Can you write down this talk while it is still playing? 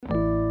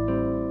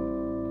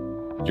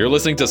You're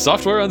listening to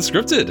Software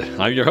Unscripted.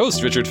 I'm your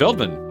host, Richard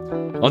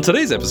Feldman. On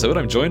today's episode,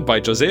 I'm joined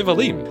by José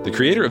Valim, the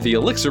creator of the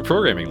Elixir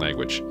programming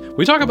language.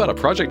 We talk about a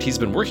project he's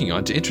been working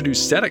on to introduce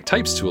static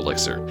types to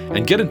Elixir,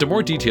 and get into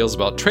more details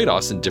about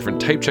trade-offs in different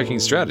type-checking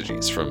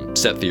strategies, from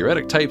set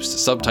theoretic types to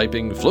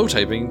subtyping, flow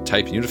typing,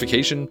 type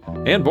unification,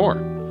 and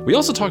more. We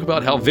also talk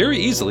about how very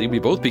easily we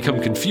both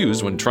become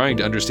confused when trying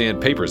to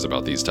understand papers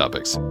about these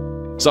topics.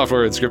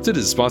 Software Unscripted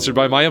is sponsored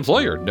by my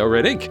employer, No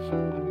Red Ink.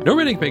 No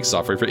Red Ink makes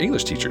software for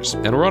English teachers,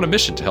 and we're on a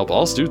mission to help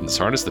all students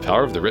harness the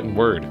power of the written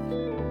word.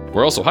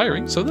 We're also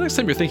hiring, so the next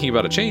time you're thinking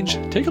about a change,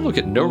 take a look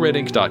at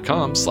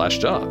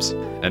noredink.com/jobs.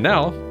 And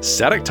now,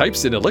 static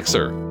types in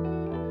Elixir. All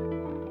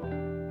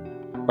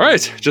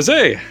right,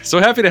 José, so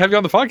happy to have you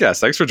on the podcast.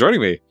 Thanks for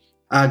joining me.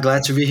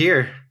 Glad to be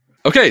here.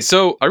 Okay,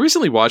 so I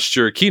recently watched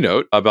your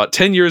keynote about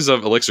 10 years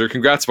of Elixir.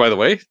 Congrats, by the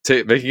way.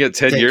 Making it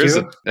 10 years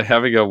and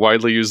having a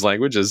widely used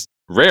language is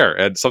rare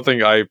and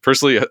something I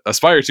personally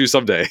aspire to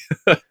someday.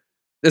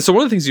 And so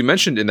one of the things you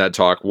mentioned in that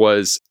talk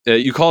was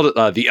you called it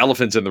the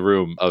elephant in the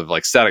room of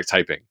like static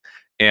typing.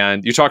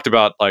 And you talked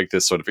about like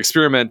this sort of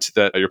experiment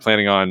that you're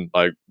planning on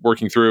like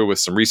working through with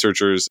some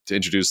researchers to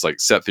introduce like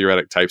set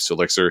theoretic types to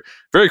Elixir.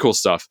 Very cool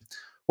stuff.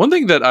 One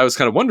thing that I was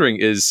kind of wondering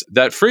is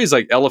that phrase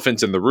like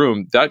elephant in the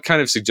room, that kind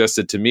of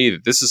suggested to me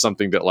that this is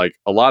something that like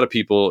a lot of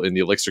people in the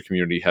Elixir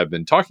community have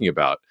been talking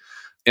about.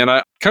 And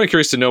I'm kind of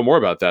curious to know more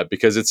about that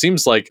because it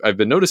seems like I've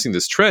been noticing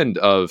this trend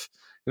of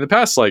in the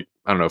past, like,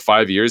 I don't know,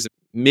 5 years,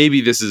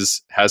 maybe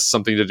this has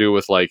something to do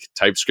with like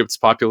TypeScript's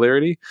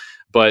popularity,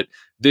 but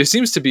there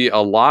seems to be a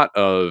lot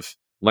of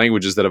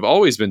languages that have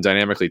always been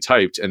dynamically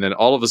typed. And then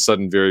all of a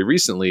sudden, very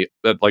recently,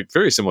 at like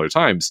very similar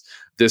times,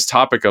 this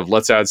topic of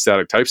let's add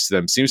static types to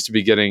them seems to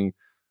be getting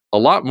a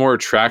lot more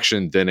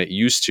traction than it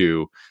used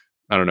to,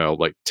 I don't know,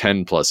 like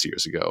 10 plus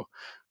years ago.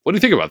 What do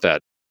you think about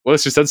that?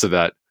 What's your sense of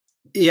that?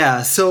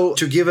 Yeah, so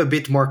to give a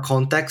bit more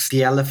context,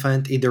 the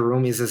elephant in the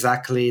room is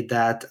exactly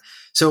that.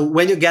 So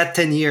when you get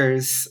 10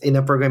 years in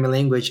a programming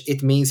language,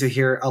 it means you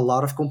hear a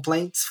lot of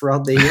complaints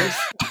throughout the years.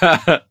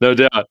 No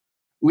doubt.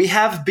 We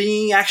have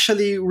been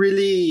actually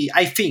really,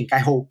 I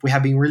hope we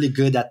have been really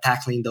good at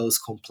tackling those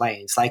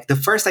complaints. Like the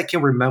first I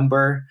can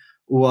remember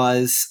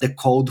was the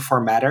code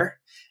formatter.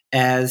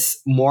 As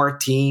more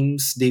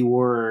teams,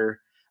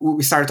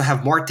 we started to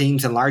have more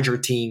teams and larger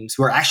teams.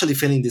 We're actually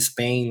feeling this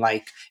pain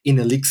like in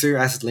Elixir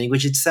as a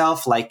language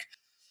itself, like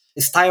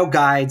style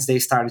guides, they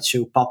started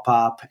to pop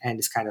up and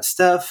this kind of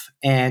stuff.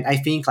 And I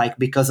think like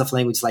because of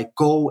languages like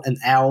Go and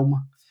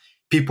Elm,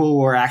 people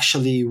were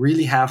actually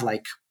really have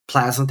like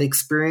pleasant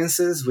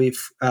experiences with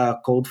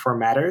code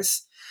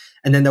formatters.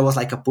 And then there was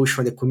like a push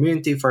from the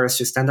community for us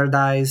to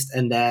standardize.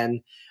 And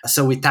then,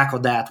 so we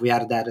tackled that. We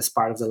added that as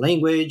part of the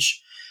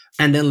language.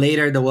 And then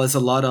later, there was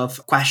a lot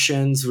of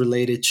questions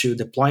related to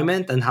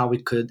deployment and how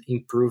we could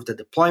improve the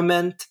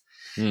deployment.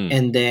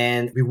 And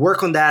then we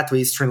work on that.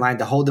 We streamline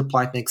the whole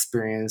deployment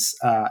experience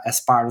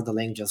as part of the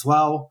language as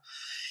well.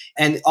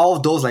 And all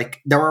of those, like,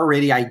 there were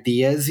already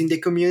ideas in the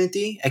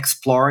community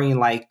exploring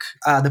like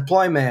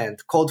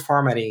deployment, code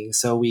formatting.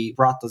 So we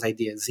brought those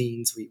ideas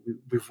in. So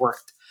we've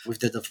worked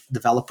with the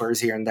developers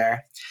here and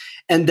there.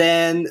 And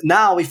then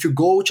now, if you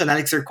go to an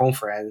Elixir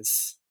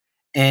conference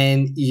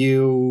and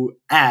you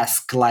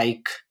ask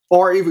like,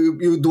 or if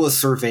you do a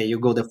survey, you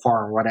go to the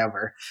forum,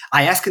 whatever.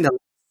 I asked in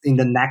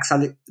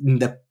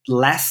the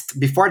last,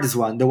 before this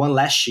one, the one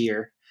last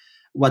year,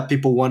 what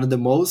people wanted the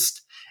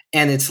most.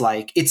 And it's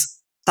like, it's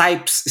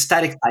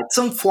static type,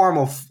 some form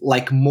of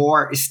like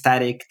more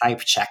static type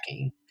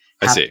checking.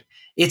 I see.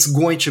 It's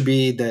going to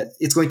be the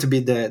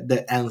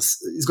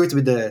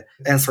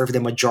answer of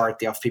the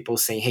majority of people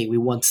saying, hey, we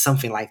want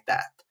something like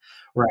that.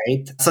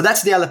 Right. So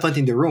that's the elephant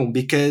in the room,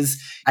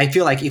 because I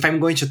feel like if I'm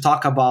going to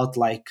talk about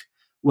like,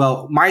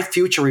 well, my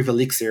future with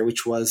Elixir,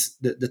 which was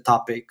the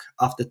topic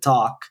of the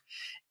talk,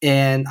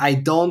 and I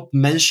don't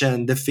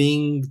mention the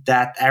thing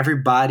that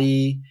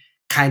everybody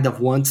kind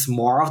of wants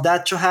more of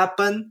that to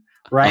happen,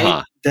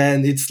 right?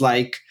 Then it's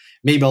like,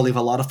 maybe I'll leave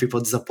a lot of people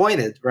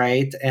disappointed,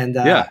 right? And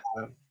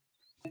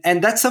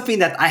and that's something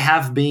that I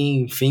have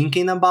been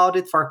thinking about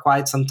it for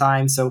quite some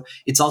time. So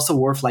it's also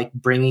worth like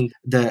bringing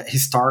the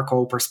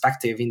historical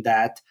perspective in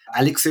that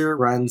Elixir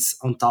runs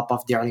on top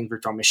of the Erlang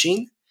virtual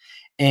machine.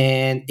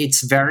 And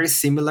it's very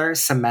similar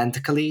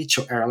semantically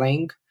to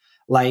Erlang.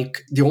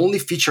 Like the only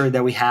feature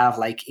that we have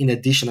like in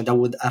addition that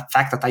would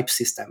affect the type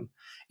system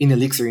in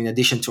Elixir, in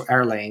addition to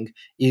Erlang,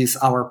 is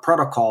our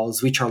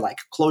protocols, which are like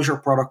closure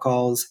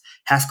protocols,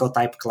 Haskell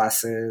type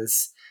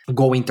classes,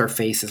 Go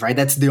interfaces, right?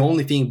 That's the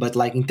only thing. But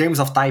like in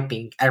terms of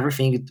typing,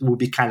 everything will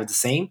be kind of the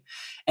same.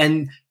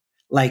 And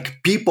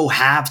like people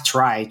have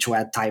tried to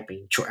add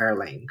typing to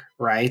Erlang,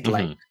 right? Mm-hmm.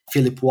 Like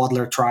Philip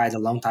Wadler tried a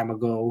long time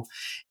ago.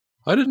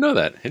 I didn't know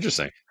that.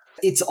 Interesting.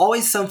 It's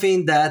always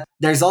something that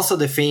there's also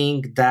the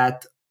thing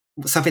that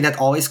something that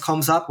always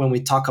comes up when we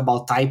talk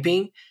about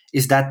typing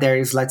is that there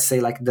is, let's say,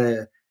 like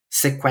the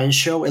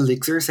sequential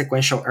Elixir,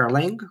 sequential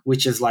Erlang,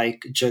 which is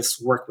like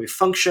just work with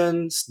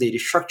functions, data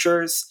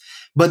structures.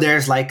 But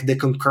there's like the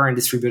concurrent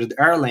distributed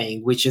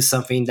Erlang, which is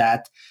something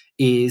that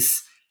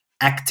is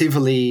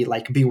actively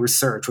like being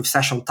researched with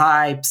session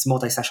types,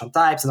 multi-session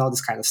types, and all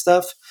this kind of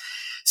stuff.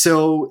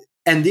 So,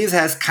 and this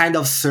has kind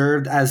of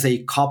served as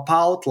a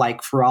cop-out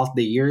like throughout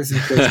the years,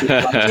 because people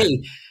are like,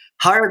 hey,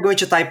 how are you going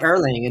to type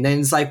Erlang? And then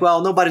it's like,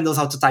 well, nobody knows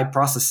how to type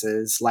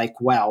processes like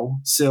well,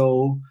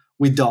 so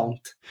we don't.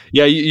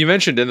 Yeah, you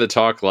mentioned in the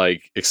talk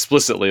like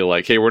explicitly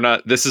like, hey,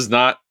 this is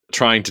not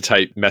trying to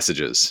type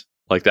messages.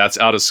 Like that's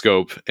out of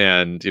scope,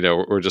 and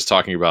we're just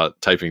talking about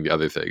typing the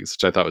other things,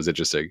 which I thought was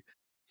interesting.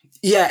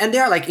 Yeah, and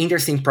there are like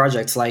interesting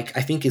projects, like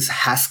I think it's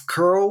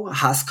Haskell,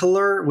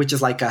 which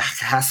is like a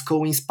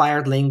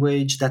Haskell-inspired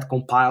language that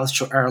compiles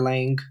to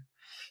Erlang.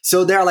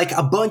 So there are like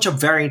a bunch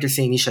of very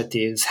interesting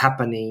initiatives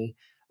happening.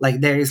 Like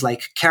there is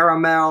like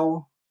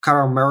Caramel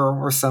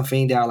or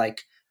something. There are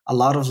like a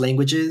lot of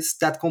languages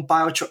that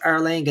compile to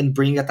Erlang and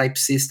bring a type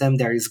system.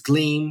 There is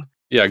Gleam.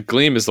 Yeah,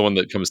 Gleam is the one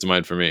that comes to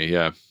mind for me,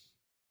 yeah.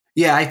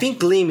 Yeah, I think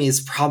Gleam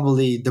is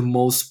probably the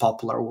most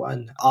popular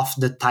one of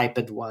the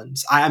typed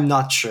ones. I'm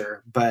not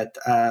sure, but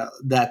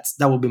that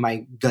will be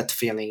my gut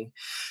feeling.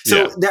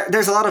 So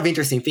there's a lot of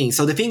interesting things.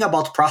 So the thing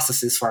about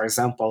processes, for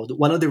example,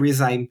 one of the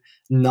reasons I'm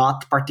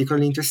not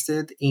particularly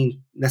interested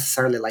in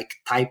necessarily like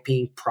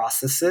typing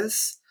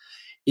processes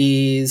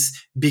is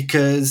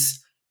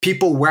because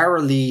people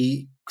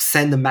rarely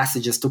send the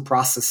messages to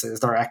processes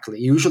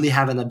directly. You usually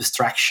have an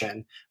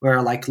abstraction where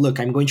like, look,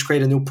 I'm going to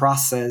create a new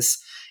process,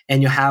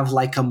 and you have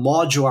like a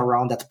module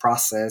around that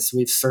process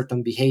with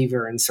certain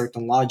behavior and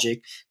certain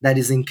logic that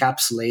is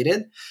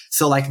encapsulated.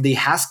 So like the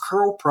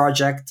Haskell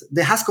project,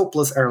 the Haskell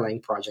plus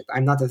Erlang project,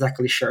 I'm not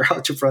exactly sure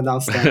how to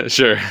pronounce that.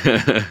 Sure.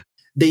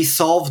 They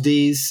solve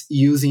this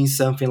using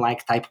something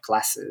like type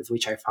classes,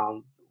 which I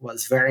found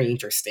was very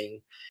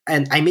interesting.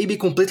 And I may be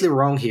completely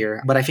wrong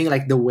here, but I think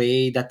like the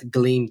way that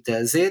Gleam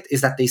does it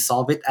is that they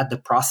solve it at the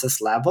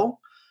process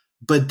level,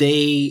 but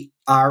they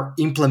are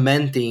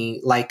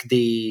implementing like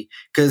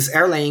because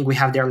Erlang, we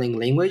have the Erlang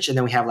language, and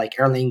then we have like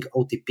Erlang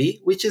OTP,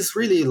 which is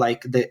really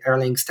like the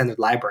Erlang standard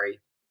library.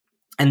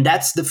 And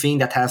that's the thing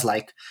that has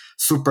like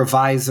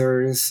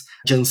supervisors,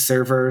 junk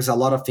servers, a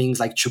lot of things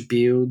like to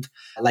build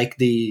like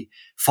the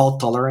fault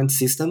tolerant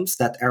systems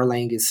that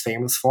Erlang is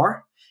famous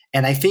for.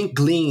 And I think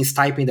Gleam is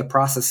typing the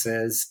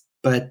processes,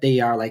 but they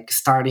are like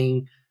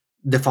starting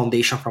the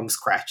foundation from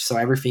scratch. So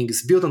everything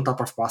is built on top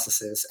of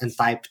processes and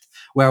typed,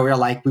 where we're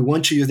like, we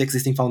want to use the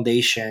existing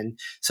foundation.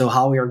 So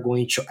how we are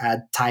going to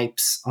add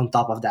types on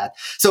top of that.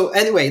 So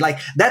anyway,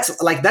 that's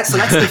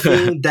the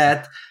thing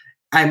that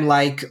I'm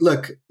like,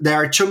 look, there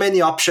are too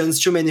many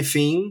options, too many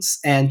things,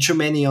 and too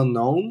many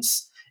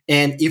unknowns.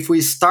 And if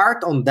we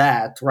start on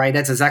that, right,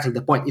 that's exactly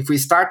the point. If we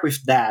start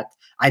with that,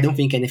 I don't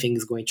think anything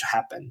is going to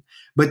happen.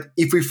 But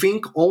if we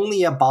think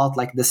only about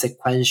like the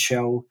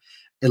sequential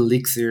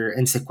Elixir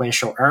and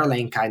sequential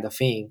Erlang kind of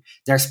thing,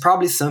 there's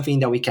probably something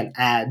that we can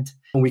add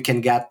and we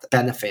can get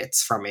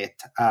benefits from it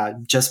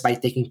just by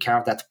taking care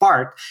of that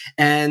part.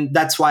 And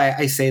that's why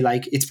I say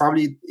like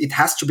it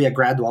has to be a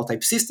gradual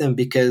type system,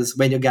 because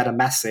when you get a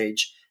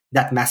message,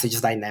 that message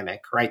is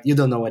dynamic, right? You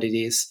don't know what it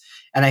is.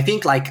 And I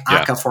think like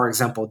Akka, for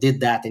example, did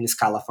that in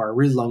Scala for a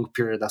really long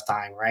period of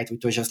time, right?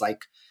 It was just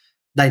like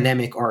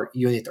dynamic or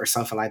unit or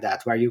something like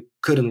that, where you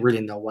couldn't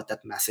really know what that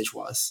message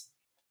was.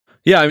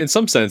 Yeah, in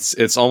some sense,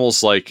 it's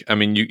almost like, I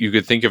mean, you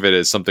could think of it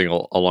as something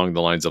along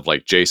the lines of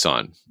like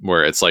JSON,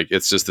 where it's like,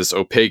 it's just this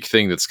opaque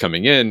thing that's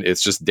coming in.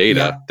 It's just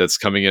data that's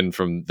coming in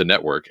from the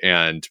network,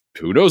 and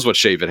who knows what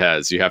shape it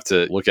has. You have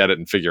to look at it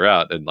and figure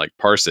out and like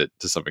parse it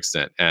to some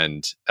extent.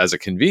 And as a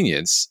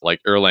convenience, like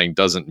Erlang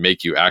doesn't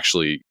make you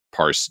actually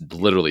parse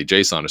literally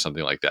JSON or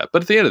something like that.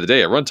 But at the end of the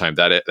day, at runtime,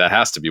 that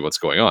has to be what's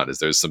going on. Is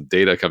there's some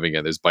data coming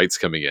in, there's bytes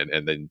coming in,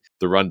 and then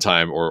the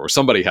runtime or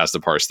somebody has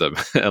to parse them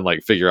and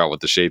like figure out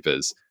what the shape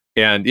is.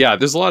 And yeah,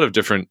 there's a lot of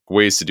different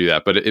ways to do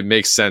that, but it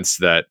makes sense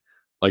that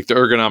like the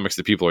ergonomics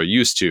that people are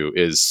used to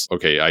is,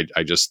 okay,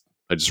 I just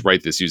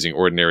write this using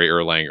ordinary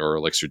Erlang or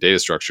Elixir data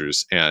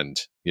structures, and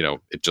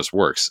it just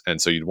works.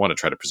 And so you'd want to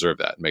try to preserve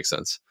that. It makes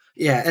sense.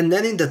 Yeah, and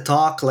then in the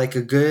talk, like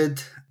a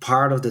good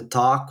part of the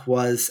talk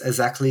was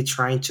exactly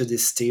trying to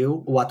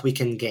distill what we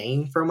can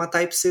gain from a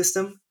type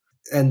system.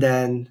 And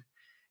then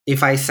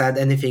if I said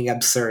anything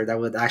absurd, I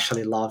would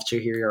actually love to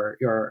hear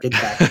your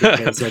feedback,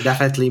 because you're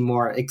definitely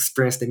more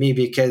experienced than me.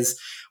 Because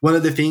one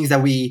of the things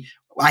that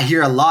I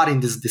hear a lot in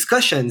these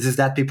discussions is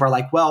that people are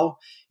like, well,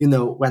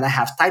 when I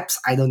have types,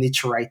 I don't need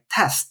to write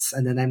tests.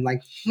 And then I'm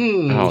like,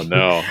 oh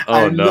no,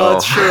 I'm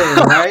not sure,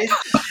 right?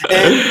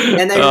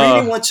 And I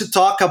really want to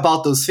talk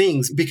about those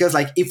things, because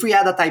like if we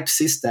had a type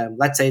system,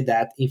 let's say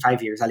that in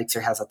 5 years,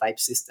 Elixir has a type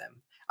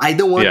system. I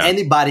don't want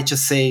anybody to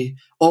say,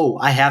 oh,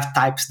 I have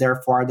types,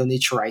 therefore I don't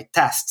need to write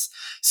tests.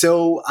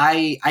 So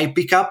I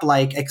pick up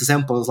like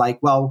examples like,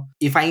 well,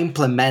 if I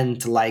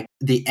implement like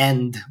the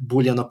AND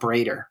Boolean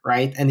operator,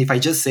 right? And if I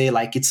just say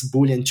like it's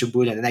Boolean to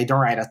Boolean and I don't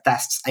write a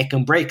test, I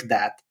can break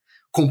that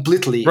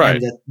completely,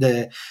 right.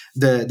 And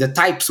the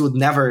types would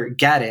never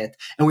get it.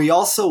 And we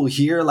also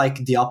hear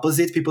like the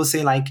opposite. People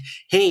say like,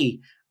 hey,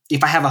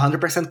 if I have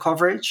 100%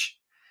 coverage,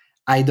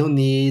 I don't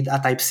need a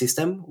type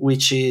system,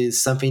 which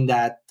is something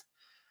that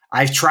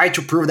I've tried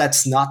to prove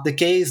that's not the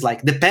case.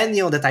 Like,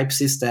 depending on the type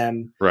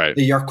system, Right.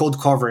 your code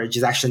coverage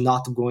is actually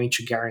not going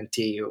to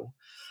guarantee you.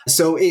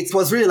 So it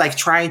was really like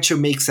trying to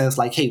make sense,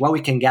 like, hey, what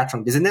we can get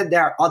from this. And then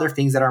there are other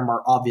things that are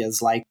more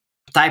obvious, like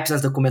types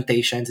as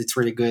documentations. It's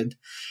really good.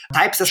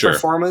 Types as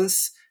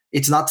performance.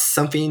 It's not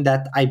something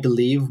that I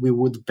believe we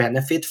would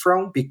benefit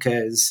from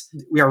because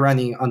we are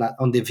running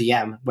on the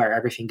VM where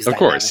everything is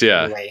dynamic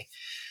anyway.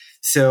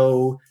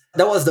 So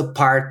that was the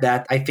part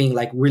that I think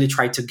like really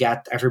tried to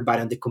get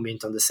everybody on the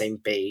community on the same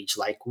page,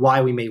 like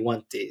why we may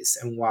want this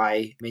and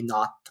why may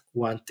not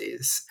want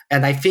this.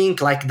 And I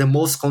think like the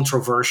most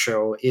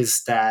controversial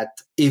is that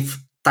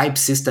if type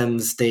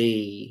systems,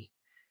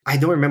 I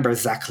don't remember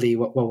exactly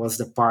what was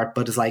the part,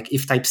 but it's like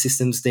if type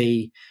systems,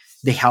 they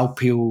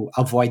help you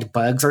avoid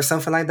bugs or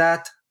something like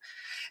that.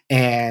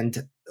 And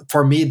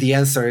for me, the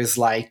answer is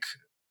like,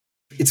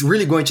 it's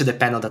really going to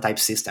depend on the type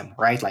system,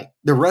 right? Like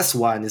the Rust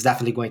one is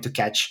definitely going to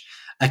catch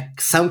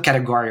some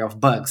category of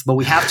bugs, but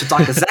we have to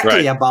talk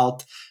exactly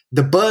about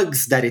the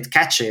bugs that it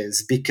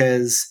catches,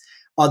 because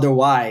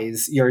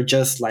otherwise you're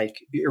just like,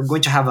 you're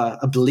going to have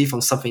a belief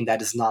on something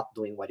that is not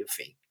doing what you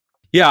think.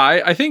 Yeah,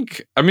 I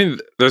think,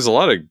 there's a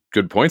lot of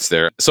good points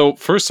there. So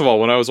first of all,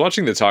 when I was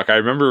watching the talk, I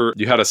remember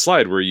you had a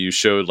slide where you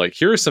showed like,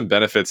 here are some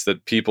benefits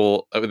that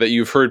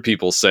you've heard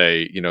people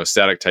say,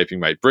 static typing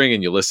might bring,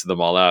 and you listed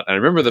them all out. And I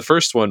remember the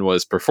first one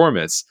was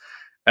performance.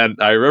 And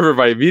I remember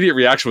my immediate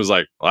reaction was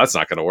like, well, that's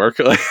not going to work.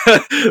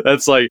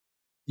 That's like,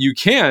 you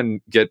can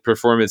get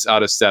performance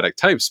out of static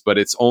types, but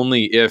it's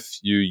only if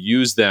you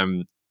use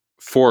them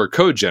for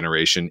code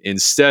generation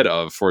instead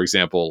of, for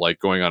example, like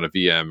going on a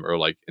VM or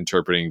like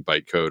interpreting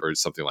bytecode or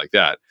something like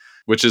that,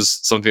 which is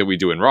something that we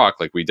do in Rock.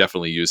 Like we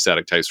definitely use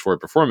static types for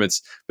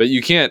performance, but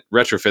you can't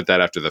retrofit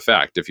that after the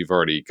fact if you've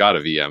already got a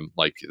VM.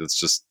 Like it's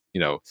just,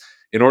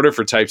 in order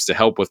for types to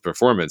help with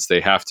performance,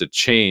 they have to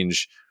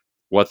change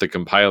what the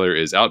compiler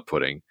is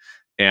outputting.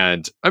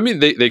 And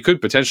they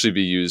could potentially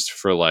be used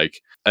for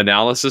like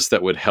analysis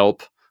that would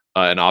help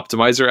an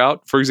optimizer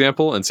out, for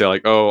example, and say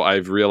like, oh,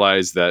 I've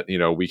realized that,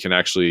 we can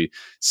actually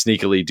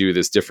sneakily do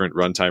this different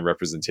runtime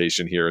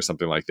representation here or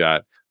something like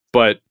that.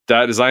 But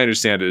that, as I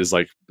understand it, is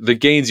like the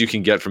gains you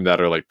can get from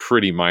that are like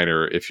pretty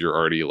minor if you're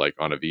already like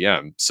on a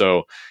VM.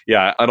 So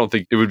yeah, I don't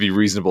think it would be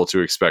reasonable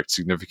to expect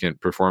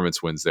significant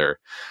performance wins there.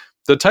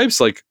 The types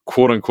like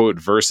quote unquote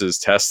versus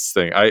tests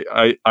thing,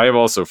 I am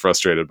also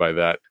frustrated by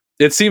that.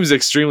 It seems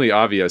extremely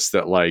obvious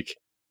that like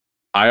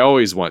I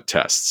always want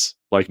tests.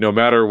 Like no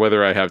matter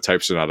whether I have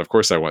types or not, of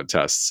course I want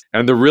tests.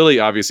 And the really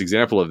obvious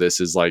example of this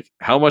is like,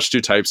 how much do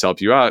types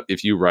help you out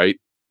if you write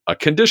a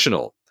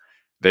conditional?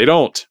 They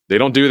don't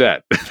do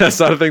that. That's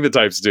not a thing that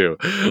types do.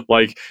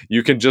 Like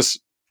you can just,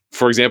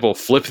 for example,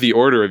 flip the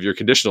order of your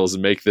conditionals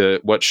and make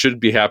what should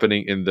be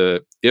happening in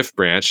the if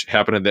branch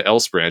happen in the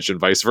else branch and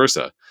vice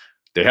versa.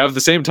 They have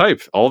the same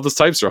type. All of the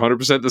types are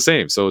 100% the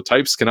same. So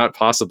types cannot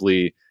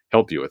possibly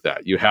help you with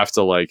that. You have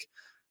to like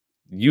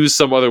use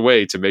some other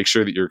way to make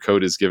sure that your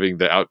code is giving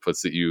the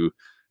outputs that you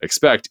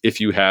expect if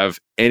you have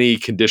any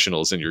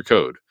conditionals in your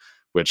code,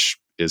 which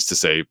is to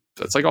say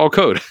that's like all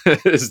code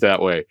is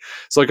that way.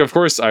 So like, of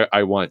course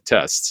I want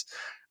tests.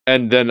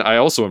 And then I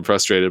also am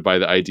frustrated by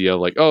the idea of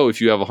like, oh,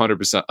 if you have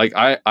 100%, like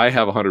I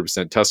have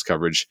 100% test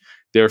coverage,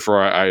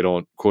 therefore I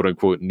don't quote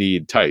unquote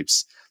need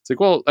types. It's like,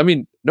 well,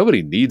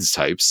 nobody needs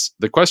types.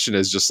 The question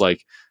is just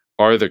like,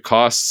 are the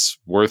costs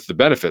worth the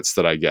benefits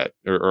that I get,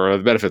 or are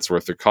the benefits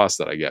worth the cost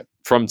that I get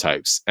from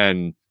types?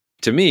 And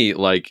to me,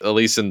 like at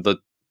least in the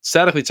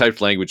statically typed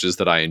languages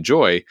that I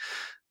enjoy,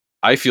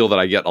 I feel that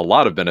I get a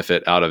lot of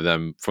benefit out of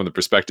them from the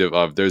perspective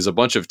of there's a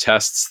bunch of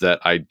tests that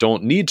I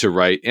don't need to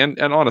write and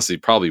honestly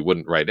probably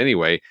wouldn't write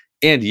anyway.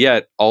 And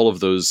yet all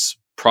of those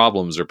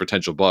problems or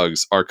potential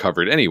bugs are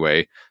covered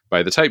anyway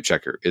by the type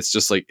checker. It's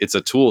just like, it's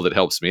a tool that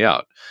helps me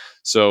out.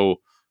 So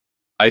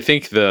I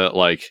think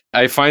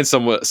I find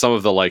some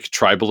of the like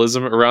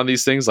tribalism around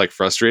these things like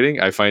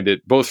frustrating. I find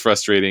it both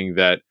frustrating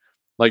that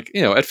like,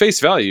 at face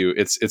value,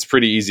 it's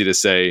pretty easy to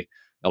say,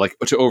 like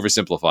to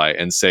oversimplify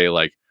and say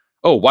like,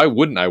 oh, why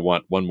wouldn't I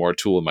want one more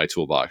tool in my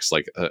toolbox?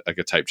 Like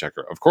a type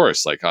checker, of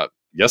course, like,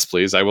 yes,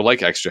 please. I would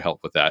like extra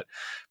help with that.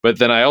 But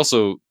then I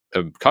also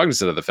am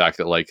cognizant of the fact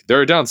that like, there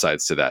are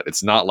downsides to that.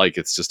 It's not like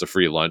it's just a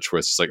free lunch where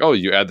it's just like, oh,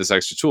 you add this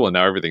extra tool and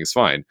now everything's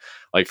fine.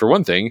 Like for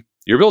one thing,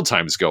 your build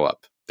times go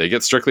up. They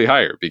get strictly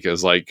higher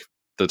because like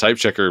the type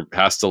checker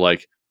has to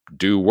like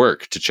do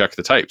work to check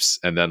the types.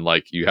 And then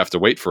like you have to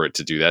wait for it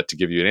to do that to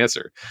give you an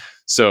answer.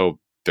 So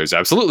there's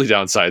absolutely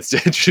downsides to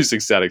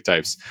introducing static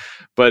types,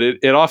 but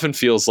it often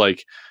feels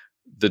like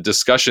the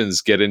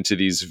discussions get into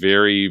these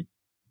very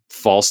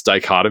false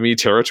dichotomy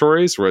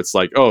territories where it's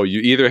like, oh, you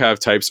either have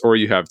types or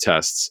you have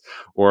tests,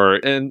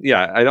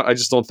 I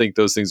just don't think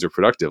those things are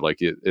productive. Like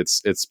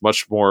it's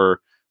much more,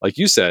 like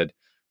you said,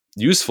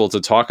 useful to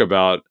talk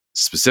about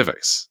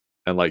specifics.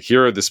 And like,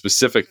 here are the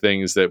specific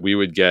things that we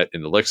would get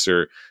in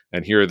Elixir,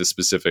 and here are the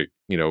specific,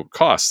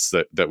 costs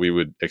that we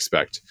would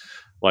expect.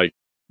 Like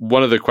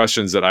one of the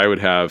questions that I would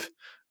have,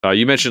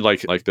 you mentioned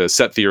like the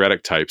set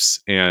theoretic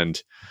types,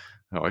 and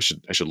I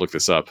should look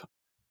this up.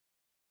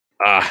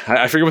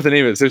 I forget what the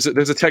name is.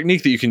 There's a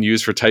technique that you can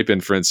use for type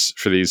inference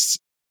for these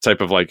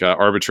type of like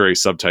arbitrary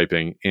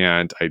subtyping,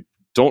 and I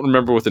don't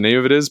remember what the name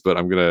of it is, but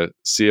I'm gonna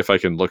see if I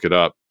can look it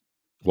up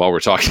while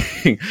we're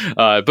talking.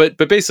 But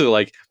basically,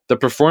 like the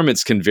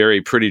performance can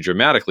vary pretty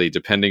dramatically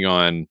depending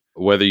on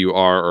whether you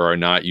are or are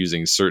not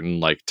using certain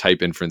like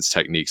type inference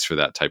techniques for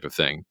that type of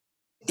thing.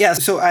 Yeah,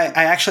 so I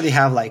actually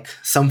have like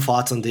some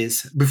thoughts on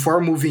this. Before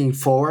moving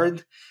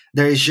forward,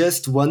 there is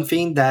just one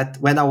thing that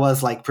when I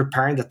was like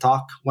preparing the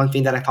talk, one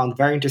thing that I found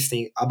very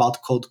interesting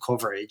about code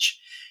coverage,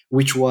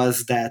 which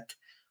was that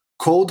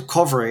code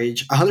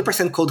coverage,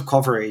 100% code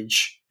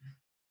coverage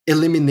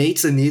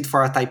eliminates the need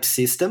for a type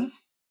system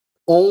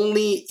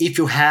only if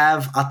you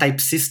have a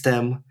type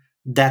system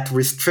that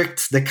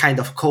restricts the kind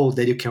of code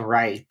that you can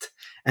write.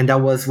 And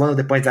that was one of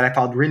the points that I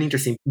found really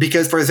interesting.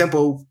 Because, for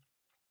example,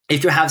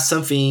 if you have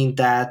something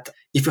that,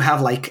 if you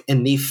have like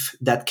an if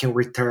that can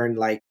return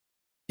like,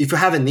 if you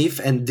have an if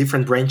and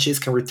different branches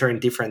can return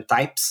different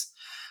types,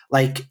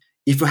 like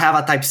if you have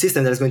a type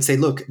system that is going to say,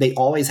 look, they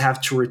always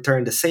have to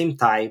return the same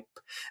type,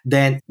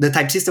 then the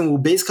type system will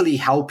basically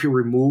help you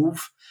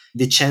remove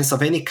the chance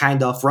of any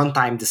kind of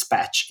runtime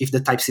dispatch if the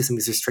type system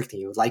is restricting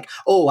you. Like,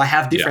 oh, I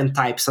have different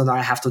types, so now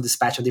I have to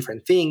dispatch on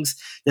different things.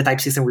 The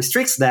type system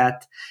restricts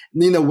that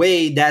in a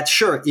way that,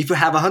 sure, if you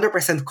have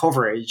 100%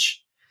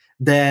 coverage,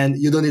 then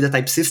you don't need a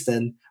type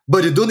system,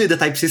 but you do need a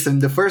type system in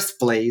the first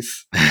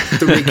place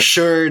to make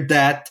sure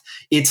that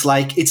it's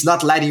like, it's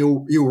not letting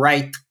you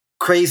write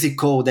crazy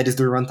code that is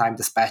doing runtime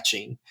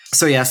dispatching.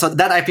 So yeah, so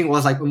that I think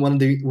was like one of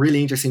the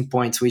really interesting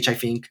points, which I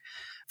think,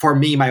 for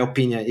me, my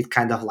opinion, it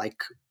kind of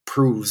like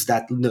proves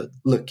that,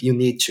 look, you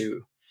need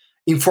to,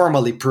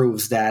 informally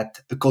proves that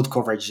the code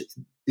coverage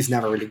is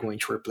never really going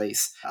to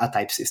replace a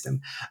type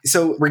system.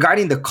 So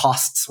regarding the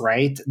costs,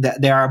 right,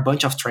 there are a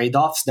bunch of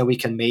trade-offs that we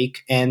can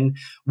make. And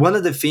one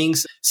of the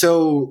things,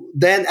 so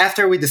then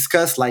after we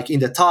discuss, like in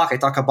the talk, I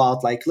talk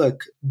about like,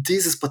 look,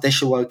 this is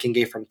potentially what we can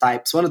get from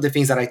types. One of the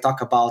things that I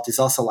talk about is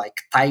also like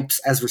types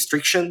as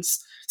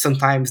restrictions.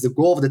 Sometimes the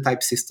goal of the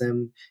type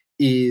system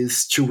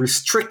is to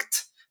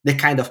restrict the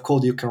kind of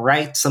code you can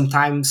write.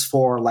 Sometimes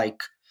for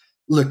like,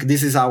 look,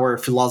 this is our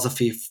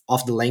philosophy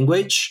of the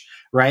language,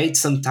 right?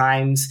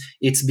 Sometimes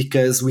it's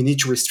because we need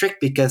to restrict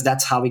because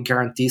that's how we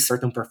guarantee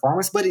certain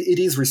performance, but it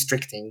is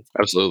restricting.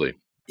 Absolutely.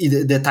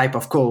 The type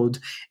of code.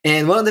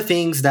 And one of the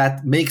things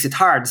that makes it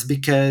hard is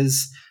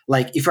because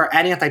like if you're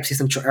adding a type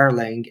system to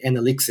Erlang and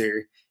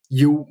Elixir,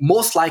 you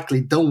most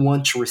likely don't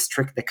want to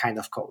restrict the kind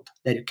of code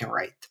that you can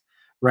write.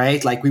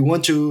 Right? Like we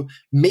want to,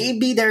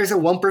 maybe there's a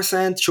 1%,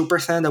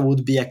 2% that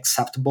would be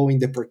acceptable in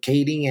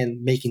deprecating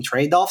and making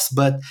trade-offs,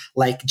 but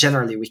like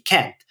generally we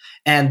can't.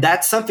 And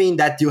that's something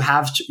that you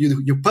have to,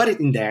 you put it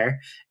in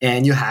there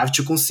and you have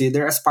to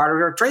consider as part of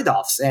your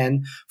trade-offs.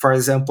 And for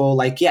example,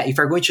 like, yeah, if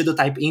you're going to do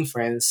type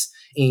inference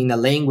in a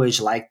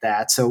language like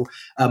that, so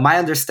my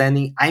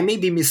understanding, I may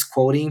be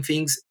misquoting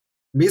things,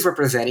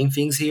 misrepresenting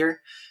things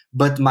here,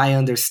 but my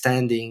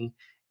understanding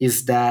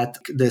is that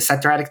the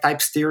set-theoretic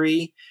types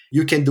theory,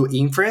 you can do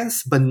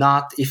inference, but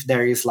not if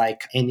there is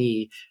like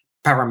any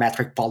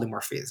parametric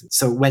polymorphism.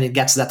 So when it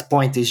gets to that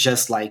point, it's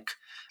just like,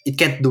 it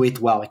can't do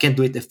it well. It can't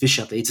do it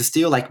efficiently. It's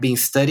still like being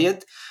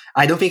studied.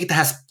 I don't think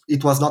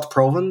it was not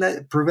proven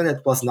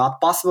it was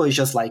not possible. It's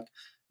just like,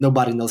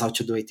 nobody knows how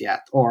to do it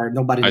yet, or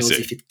nobody knows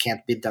if it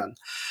can't be done.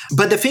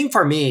 But the thing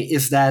for me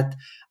is that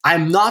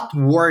I'm not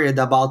worried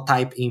about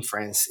type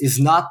inference. It's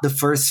not the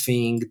first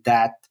thing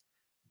that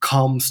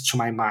comes to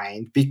my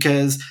mind,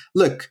 because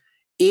look,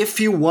 if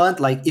you want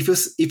like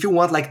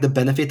the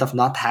benefit of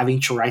not having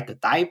to write the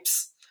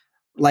types,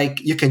 like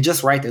you can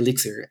just write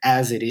Elixir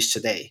as it is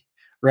today,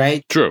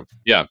 right? True.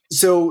 Yeah.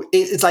 So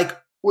it's like,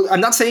 I'm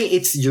not saying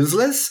it's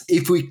useless.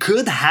 If we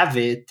could have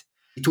it,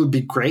 it would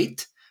be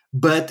great.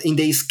 But in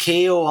the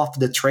scale of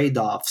the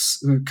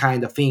trade-offs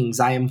kind of things,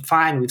 I am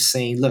fine with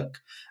saying, look,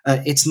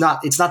 it's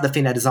not the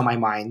thing that is on my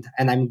mind,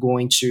 and I'm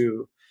going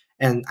to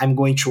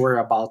worry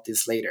about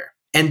this later.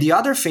 And the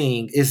other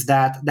thing is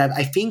that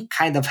I think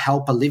kind of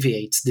help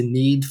alleviates the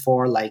need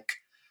for like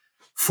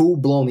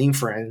full-blown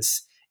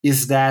inference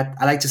is that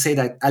I like to say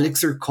that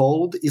Elixir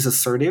code is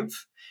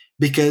assertive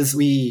because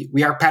we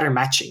are pattern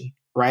matching,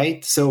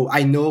 right? So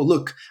I know,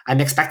 look, I'm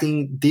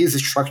expecting this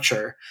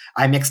structure.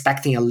 I'm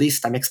expecting a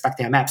list. I'm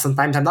expecting a map.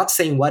 Sometimes I'm not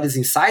saying what is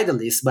inside the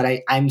list, but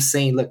I'm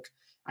saying, look,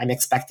 I'm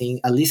expecting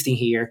a listing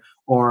here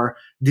or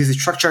this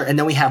structure. And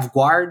then we have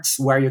guards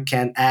where you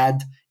can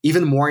add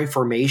even more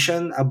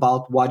information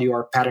about what you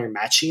are pattern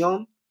matching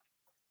on.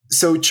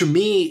 So to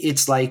me,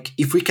 it's like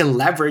if we can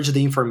leverage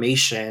the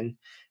information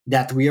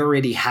that we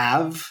already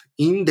have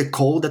in the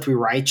code that we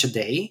write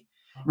today,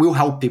 we'll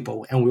help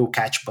people and we'll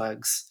catch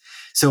bugs.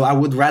 So I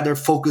would rather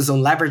focus on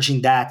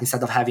leveraging that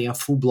instead of having a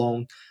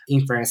full-blown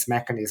inference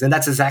mechanism. And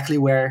that's exactly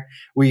where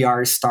we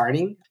are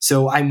starting.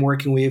 So I'm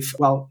working with,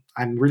 well,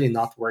 I'm really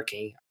not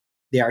working.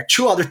 There are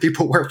two other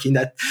people working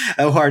that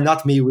who are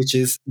not me, which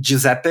is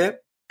Giuseppe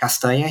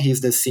Castanha.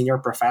 He's the senior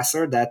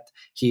professor that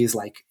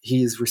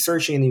he's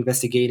researching and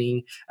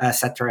investigating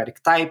set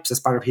theoretic types as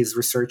part of his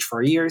research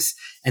for years.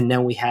 And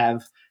then we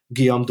have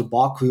Guillaume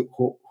Duboc,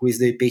 who is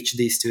the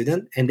PhD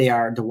student, and they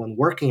are the one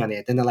working on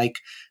it. And like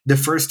the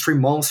first 3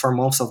 months, 4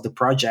 months of the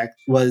project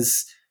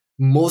was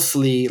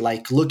mostly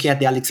like looking at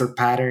the Elixir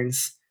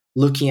patterns,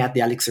 looking at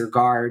the Elixir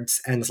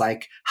guards, and it's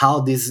like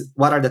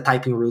what are the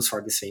typing rules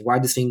for this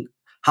thing?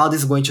 How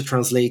this is going to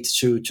translate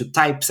to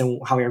types, and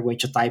how we are going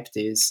to type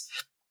this.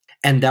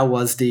 And that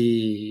was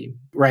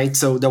right.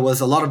 So there was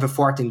a lot of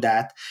effort in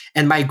that.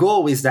 And my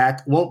goal is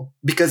that, well,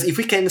 because if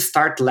we can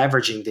start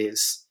leveraging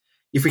this,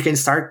 if we can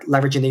start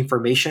leveraging the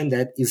information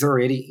that is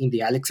already in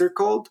the Elixir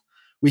code,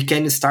 we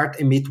can start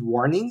emit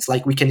warnings.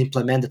 Like we can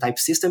implement the type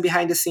system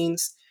behind the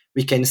scenes.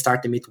 We can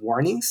start emit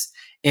warnings,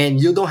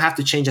 and you don't have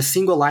to change a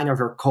single line of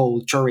your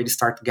code to already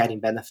start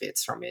getting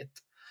benefits from it.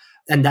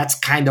 And that's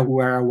kind of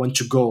where I want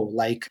to go,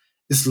 like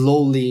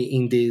slowly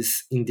in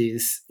this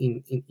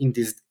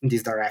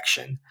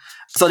direction.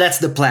 So that's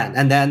the plan.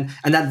 And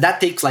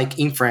that takes like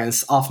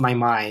inference off my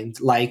mind.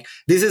 Like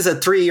this is a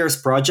 3 years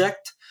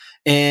project,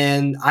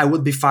 and I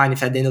would be fine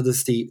if at the end of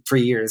the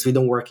 3 years we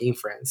don't work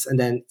inference. And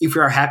then if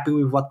we are happy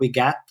with what we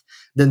get,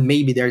 then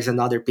maybe there's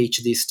another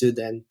PhD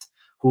student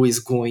who is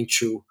going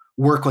to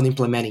work on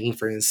implementing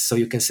inference. So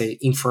you can say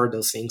infer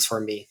those things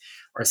for me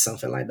or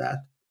something like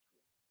that.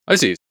 I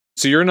see.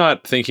 So you're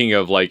not thinking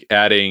of like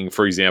adding,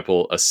 for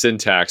example, a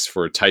syntax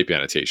for type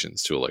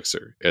annotations to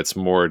Elixir. It's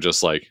more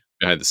just like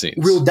behind the scenes.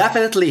 We'll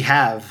definitely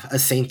have a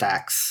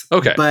syntax.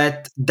 Okay.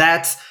 But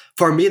that's,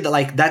 for me,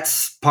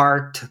 that's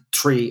part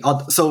 3.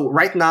 So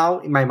right now,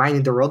 in my mind,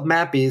 in the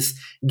roadmap is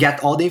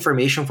get all the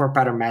information for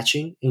pattern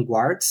matching in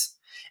guards.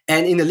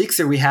 And in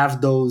Elixir, we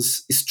have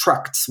those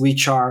structs,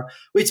 which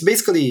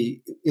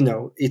basically,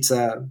 it's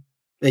a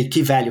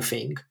key value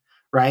thing,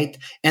 right?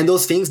 And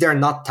those things, they're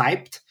not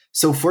typed.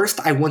 So first,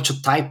 I want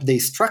to type the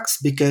structs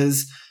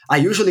because I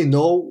usually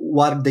know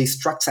what the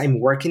structs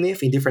I'm working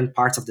with in different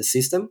parts of the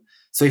system.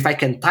 So if I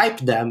can type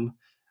them,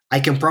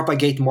 I can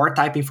propagate more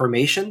type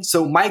information.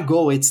 So my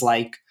goal, it's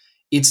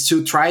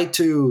to try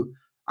to,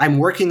 I'm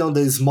working on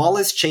the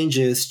smallest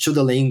changes to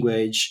the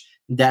language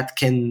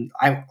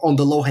I'm on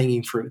the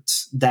low-hanging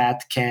fruits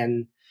that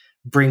can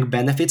bring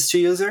benefits to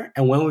user.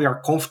 And when we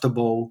are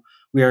comfortable,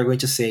 we are going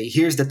to say,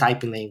 here's the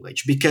typing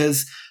language.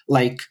 Because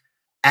like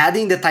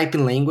adding the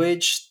typing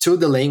language to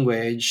the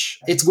language,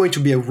 it's going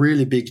to be a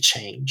really big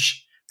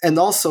change. And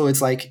also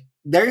it's like,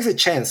 there is a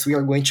chance we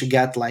are going to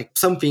get like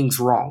some things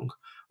wrong,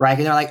 right?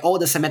 And they're like, oh,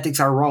 the semantics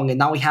are wrong. And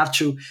now we have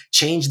to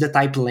change the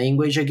type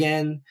language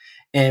again.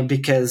 And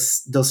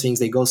because those things,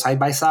 they go side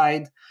by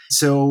side.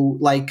 So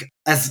like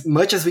as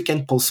much as we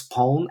can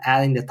postpone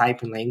adding the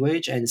typing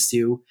language and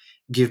still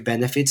give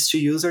benefits to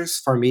users,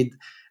 for me,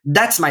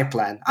 that's my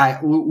plan.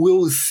 We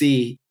will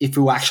see if it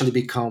will actually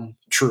become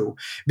true.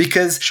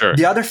 Because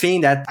The other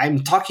thing that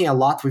I'm talking a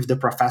lot with the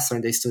professor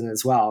and the student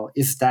as well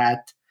is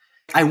that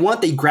I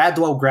want a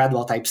gradual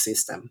type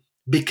system.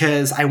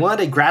 Because I want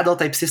a gradual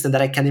type system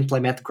that I can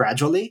implement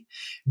gradually.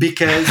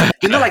 Because,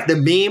 like the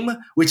meme,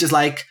 which is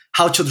like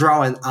how to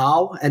draw an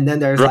owl, and then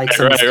there's like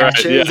some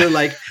sketches.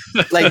 Yeah.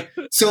 And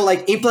so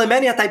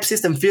implementing a type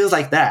system feels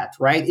like that,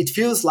 right? It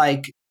feels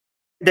like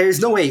there's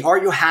no way, or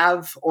you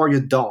have or you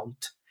don't.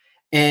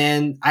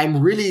 And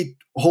I'm really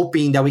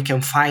hoping that we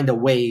can find a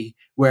way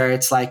where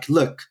it's like,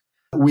 look,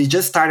 we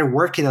just started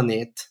working on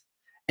it,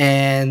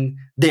 and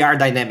there are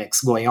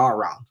dynamics going all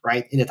around,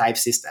 right, in the type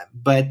system.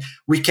 But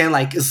we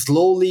can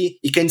slowly,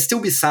 it can still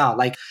be sound.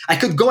 Like I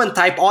could go and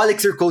type all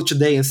Elixir code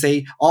today and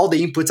say all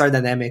the inputs are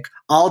dynamic,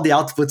 all the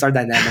outputs are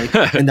dynamic,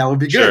 and that would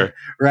be good,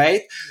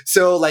 right?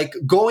 So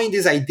going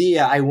this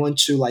idea, I want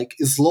to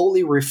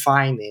slowly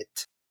refine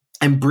it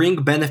and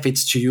bring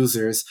benefits to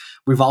users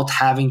without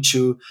having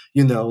to,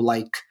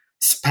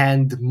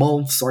 spend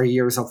months or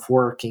years of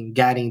work in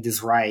getting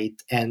this right.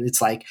 And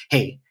it's like,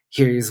 hey,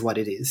 here is what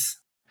it is.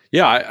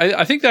 Yeah,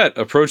 I think that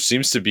approach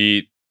seems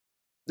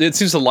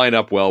to line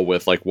up well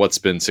with what's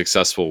been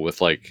successful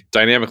with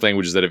dynamic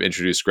languages that have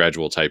introduced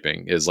gradual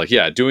typing is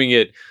doing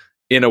it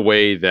in a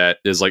way that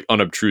is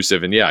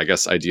unobtrusive and I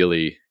guess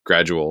ideally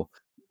gradual.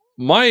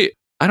 I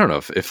don't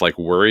know if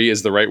worry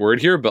is the right word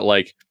here,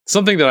 but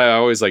something that I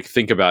always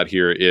think about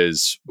here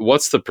is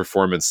what's the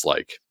performance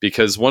like?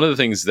 Because one of the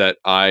things that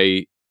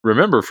I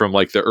remember from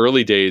the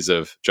early days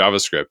of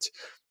JavaScript,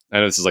 I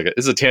know this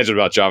is a tangent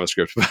about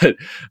JavaScript, but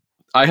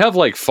I have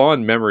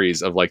fond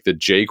memories of the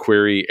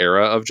jQuery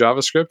era of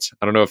JavaScript.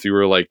 I don't know if you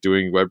were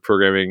doing web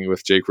programming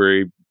with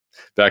jQuery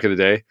back in the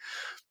day,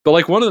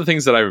 but one of the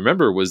things that I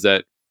remember was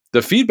that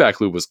the feedback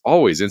loop was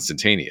always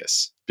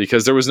instantaneous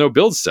because there was no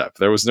build step.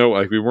 There was no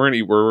we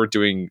weren't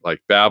doing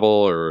Babel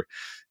or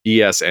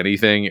ES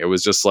anything. It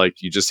was just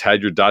you just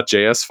had your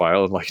 .js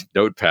file in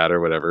Notepad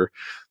or whatever,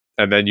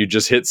 and then you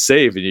just hit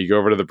save and you go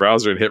over to the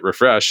browser and hit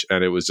refresh,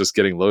 and it was just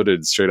getting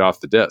loaded straight off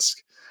the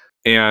disk.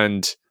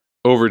 And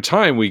over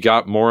time, we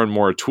got more and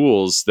more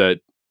tools that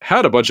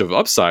had a bunch of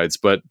upsides,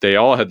 but they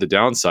all had the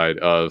downside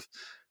of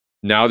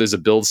now there's a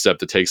build step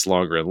that takes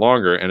longer and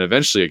longer. And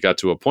eventually it got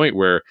to a point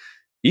where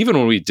even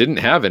when we didn't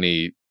have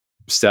any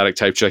static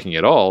type checking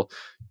at all,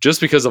 just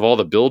because of all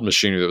the build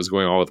machinery that was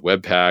going on with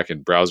Webpack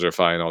and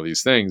Browserify and all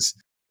these things,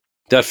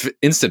 that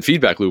instant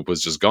feedback loop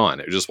was just gone.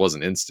 It just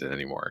wasn't instant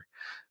anymore.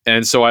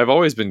 And so I've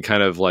always been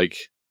kind of like,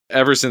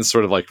 ever since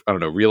sort of like, I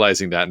don't know,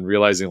 realizing that and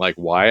realizing like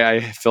why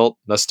I felt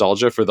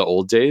nostalgia for the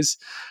old days,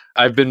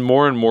 I've been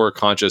more and more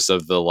conscious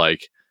of the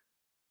like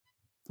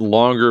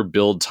longer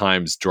build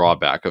times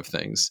drawback of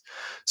things.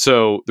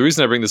 So the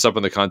reason I bring this up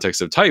in the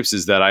context of types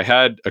is that I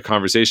had a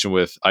conversation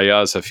with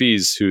Ayaz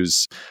Hafiz,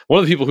 who's one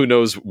of the people who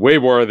knows way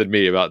more than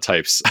me about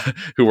types,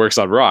 who works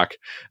on Rock.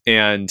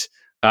 And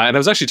I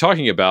was actually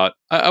talking about,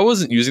 I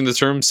wasn't using the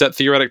term set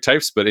theoretic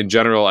types, but in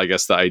general, I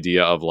guess the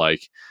idea of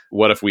like,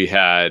 what if we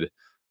had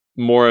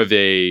more of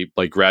a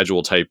like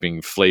gradual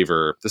typing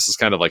flavor? This is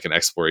kind of like an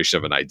exploration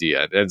of an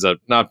idea. It ends up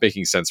not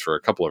making sense for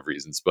a couple of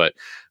reasons, but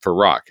for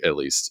Rock at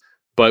least.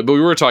 But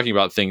we were talking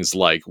about things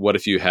like, what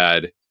if you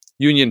had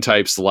union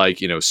types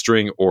like,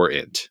 string or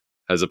int,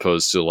 as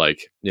opposed to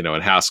like, in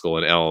Haskell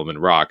and Elm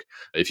and Rock,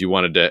 if you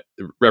wanted to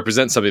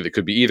represent something that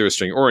could be either a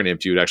string or an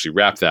int, you would actually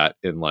wrap that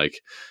in like,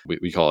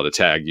 we call it a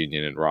tag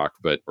union in Rock,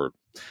 or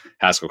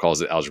Haskell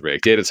calls it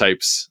algebraic data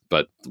types.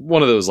 But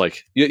one of those,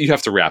 like, you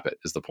have to wrap it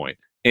is the point.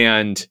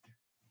 And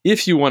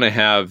if you want to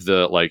have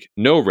the like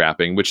no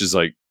wrapping, which is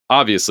like,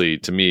 obviously,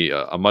 to me,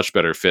 a much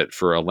better fit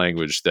for a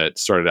language that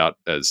started out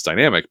as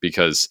dynamic,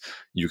 because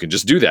you can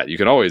just do that. You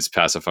can always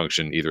pass a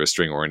function, either a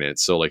string or an int.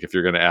 So like if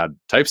you're going to add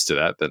types to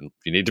that, then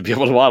you need to be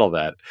able to model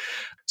that.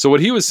 So what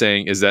he was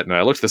saying is that, and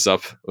I looked this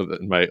up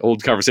in my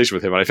old conversation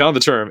with him, and I found the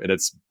term, and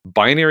it's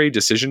binary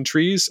decision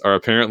trees are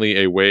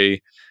apparently a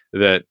way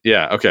that,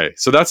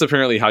 so that's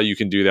apparently how you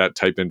can do that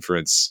type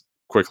inference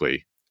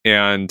quickly.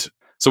 And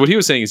so what he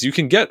was saying is you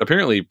can get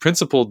apparently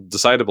principal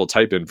decidable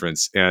type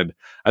inference. And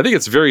I think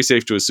it's very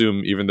safe to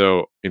assume, even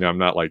though, I'm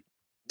not like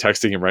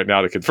texting him right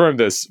now to confirm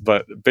this,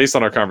 but based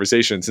on our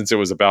conversation, since it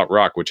was about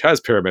Rock, which has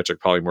parametric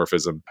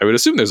polymorphism, I would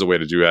assume there's a way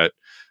to do that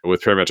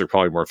with parametric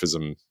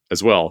polymorphism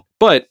as well.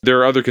 But there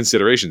are other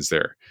considerations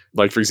there.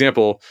 Like, for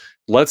example,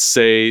 let's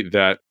say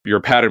that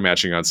you're pattern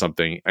matching on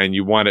something and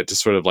you want it to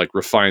sort of like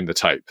refine the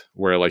type,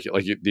 where like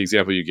the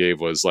example you gave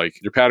was like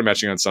you're pattern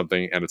matching on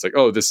something and it's like,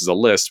 oh, this is a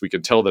list. We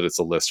can tell that it's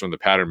a list from the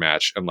pattern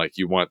match. And like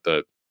you want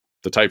the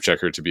type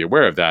checker to be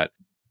aware of that.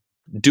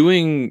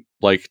 Doing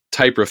like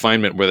type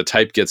refinement where the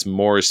type gets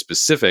more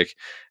specific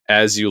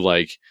as you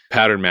like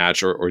pattern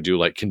match or do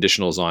like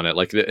conditionals on it.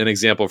 Like an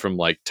example from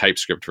like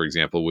TypeScript, for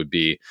example, would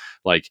be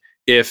like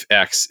if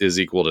X is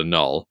equal to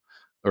null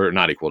or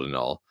not equal to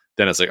null,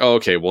 then it's like, oh,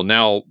 okay, well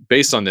now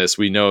based on this,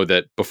 we know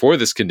that before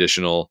this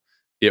conditional,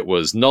 it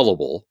was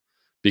nullable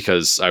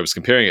because I was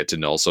comparing it to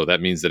null. So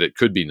that means that it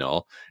could be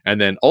null. And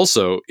then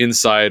also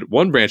inside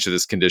one branch of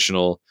this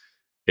conditional,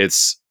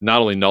 it's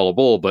not only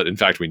nullable, but in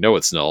fact, we know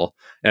it's null.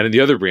 And in the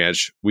other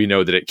branch, we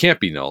know that it can't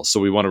be null. So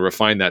we want to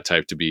refine that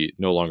type to be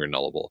no longer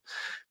nullable.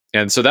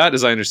 And so that,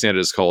 as I understand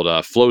it, is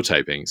called flow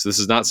typing. So this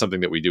is not something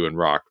that we do in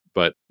Rock,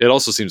 but it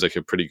also seems like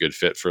a pretty good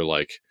fit for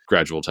like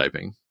gradual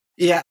typing.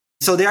 Yeah.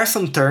 So there are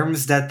some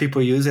terms that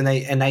people use, and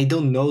I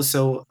don't know.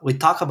 So we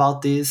talk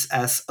about this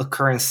as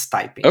occurrence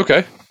typing.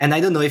 Okay. And I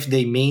don't know if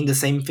they mean the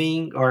same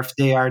thing or if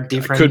they are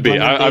different. Could be.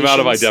 I'm out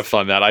of my depth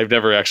on that. I've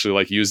never actually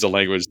like used a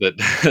language that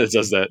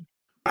does that.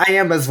 I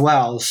am as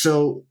well.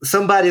 So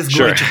somebody's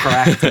going to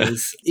correct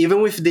us.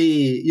 Even with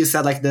you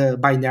said like the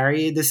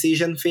binary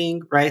decision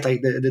thing, right?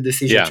 Like the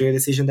decision tree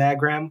decision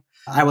diagram.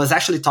 I was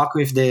actually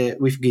talking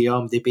with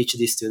Guillaume, the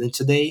PhD student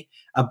today,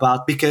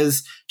 about,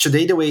 because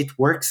today the way it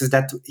works is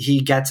that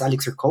he gets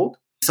Elixir code.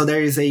 So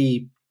there is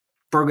a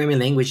programming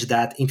language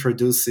that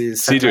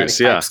introduces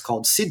types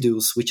called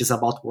Seduce, which is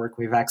about work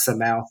with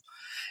XML.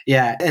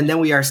 Yeah. And then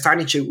we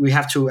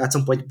have to at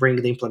some point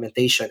bring the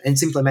implementation, and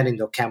it's implementing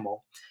the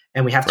camel.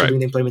 And we have to bring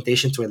the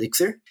implementation to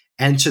Elixir.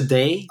 And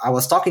today, I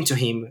was talking to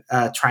him,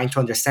 trying to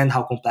understand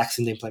how complex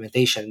in the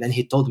implementation. And then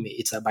he told me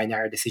it's a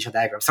binary decision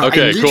diagram. So I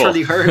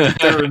literally heard the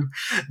term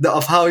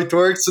of how it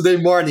works today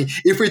morning.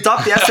 If we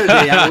talked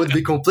yesterday, I would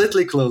be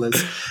completely clueless.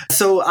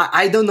 So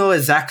I don't know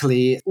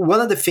exactly.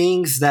 One of the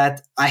things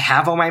that I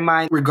have on my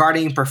mind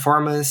regarding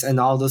performance and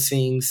all those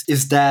things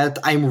is that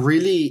I'm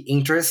really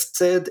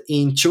interested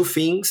in two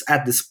things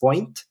at this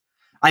point.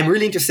 I'm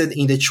really interested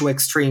in the two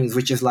extremes,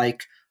 which is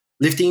like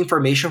lifting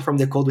information from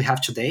the code we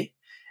have today.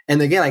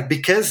 And again, like,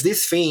 because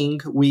this thing,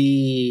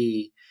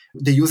 the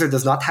user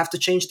does not have to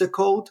change the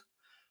code,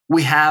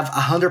 we have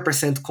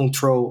 100%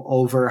 control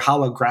over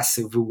how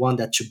aggressive we want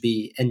that to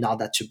be and not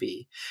that to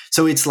be.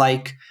 So it's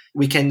like,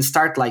 we can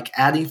start like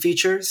adding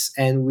features,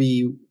 and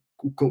we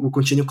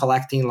continue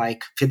collecting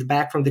like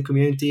feedback from the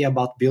community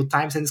about build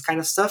times and this kind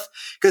of stuff,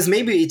 because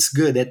maybe it's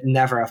good, it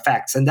never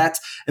affects. And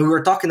we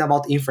were talking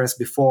about inference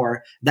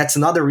before. That's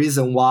another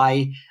reason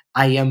why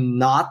I am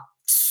not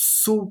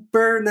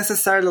super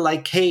necessarily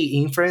like, hey,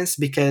 inference,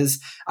 because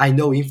I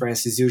know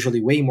inference is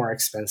usually way more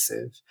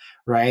expensive,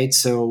 right?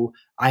 So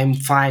I'm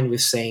fine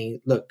with saying,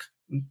 look,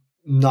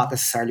 not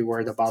necessarily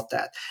worried about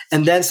that.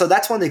 And then, so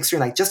that's one of the extreme,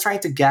 like just trying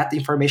to get the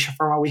information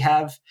from what we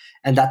have,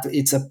 and that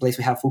it's a place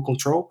we have full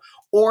control,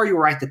 or you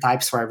write the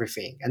types for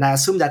everything. And I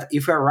assume that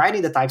if we are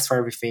writing the types for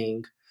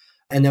everything,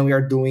 and then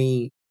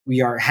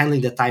we are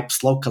handling the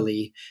types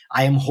locally,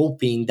 I am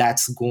hoping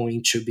that's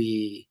going to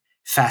be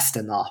fast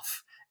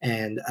enough,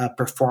 and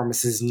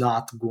performance is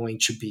not going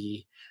to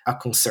be a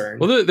concern.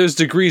 Well, there's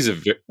degrees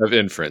of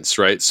inference,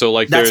 right? So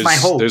like That's my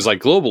hope. There's like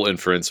global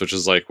inference, which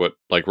is like what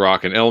like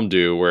Rock and Elm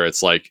do, where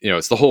it's like,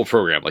 it's the whole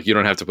program. Like you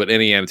don't have to put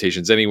any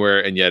annotations anywhere,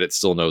 and yet it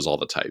still knows all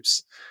the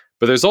types.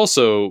 But there's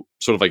also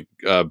sort of like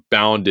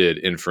bounded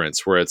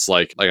inference, where it's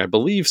like I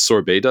believe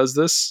Sorbet does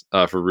this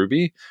for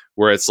Ruby,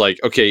 where it's like,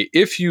 okay,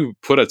 if you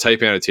put a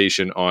type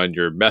annotation on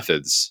your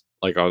methods,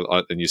 like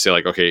and you say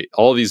like, okay,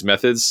 all these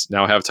methods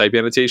now have type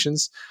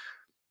annotations,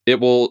 it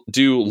will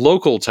do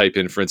local type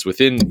inference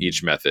within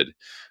each method,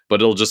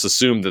 but it'll just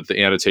assume that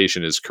the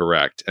annotation is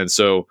correct. And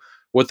so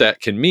what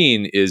that can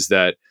mean is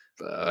that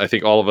I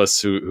think all of us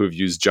who've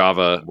used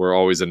Java, we're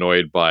always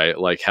annoyed by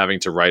like having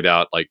to write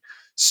out like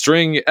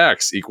string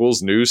X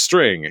equals new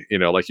string,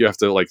 like you have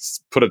to like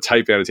put a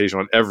type annotation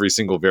on every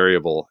single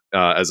variable,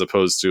 as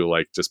opposed to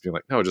like just being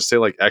like, no, just say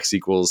like X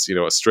equals,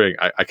 a string.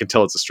 I can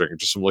tell it's a string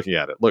just from looking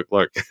at it.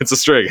 Look, it's a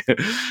string.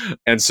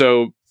 And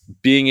so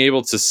being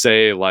able to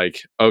say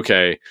like,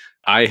 okay,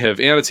 I have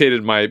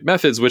annotated my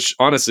methods, which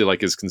honestly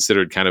like is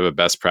considered kind of a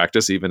best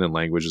practice, even in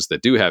languages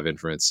that do have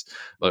inference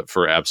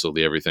for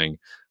absolutely everything.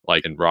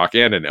 Like in Rock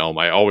and in Elm,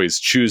 I always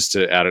choose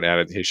to add an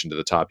annotation to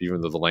the top,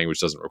 even though the language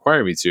doesn't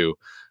require me to.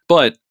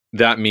 But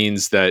that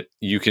means that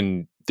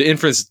the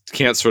inference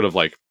can't sort of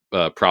like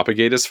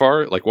propagate as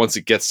far. Like once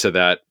it gets to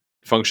that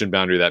function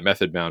boundary, that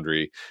method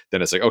boundary,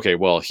 then it's like, okay,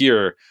 well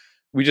here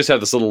we just have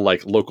this little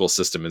like local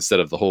system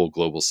instead of the whole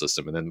global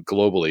system. And then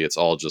globally, it's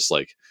all just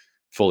like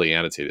fully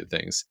annotated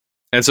things.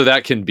 And so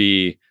that can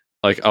be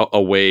like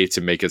a way to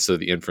make it so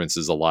the inference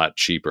is a lot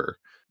cheaper,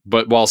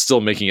 but while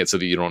still making it so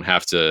that you don't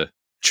have to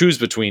choose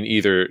between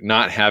either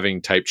not having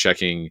type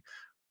checking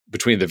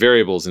between the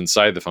variables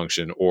inside the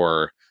function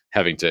or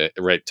having to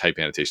write type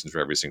annotations for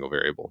every single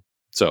variable.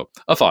 So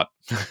a thought.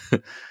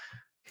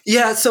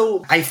 Yeah,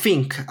 so I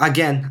think,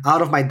 again,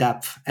 out of my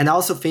depth, and I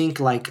also think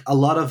like a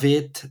lot of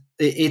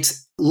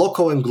it's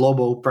local and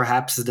global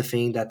perhaps is the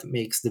thing that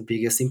makes the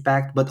biggest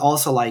impact, but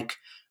also like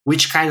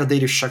which kind of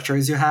data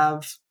structures you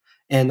have,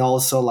 and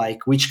also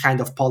like which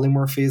kind of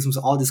polymorphisms,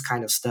 all this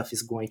kind of stuff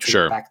is going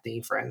to impact the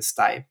inference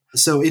type.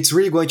 So it's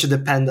really going to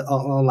depend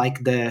on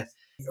like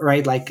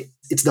like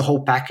it's the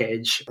whole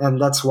package.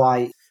 And that's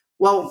why,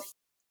 well,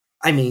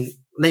 I mean,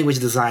 language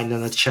design in a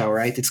nutshell,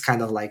 right? It's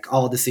kind of like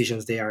all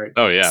decisions, they are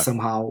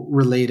somehow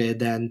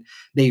related and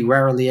they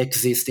rarely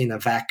exist in a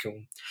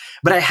vacuum.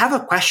 But I have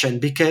a question,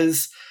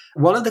 because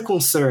one of the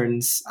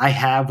concerns I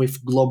have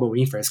with global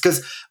inference,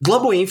 because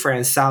global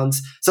inference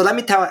sounds, so let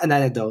me tell an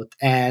anecdote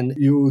and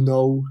you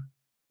know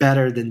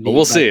better than me. Well,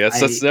 we'll see.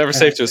 That's never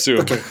safe to assume.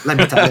 Okay, let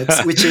me tell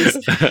it, which is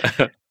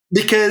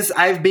because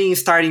I've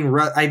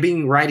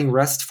been writing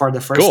Rust for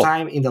the first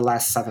time in the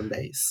last 7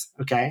 days.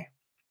 Okay.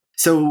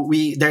 So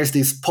there's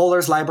this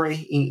polars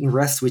library in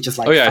Rust, which is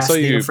like I saw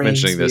you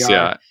mentioning this,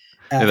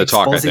 in the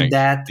talk, I think.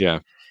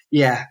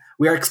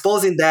 We are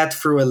exposing that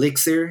through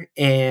Elixir,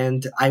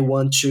 and I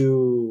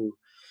was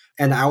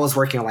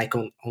working like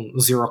on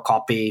zero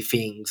copy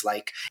things,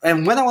 like,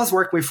 and when I was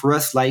working with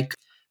Rust, like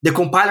the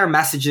compiler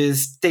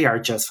messages, they are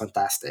just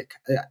fantastic.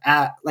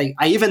 Like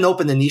I even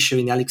opened an issue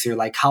in Elixir,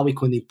 like how we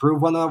could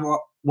improve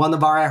one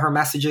of our error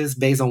messages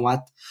based on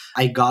what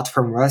I got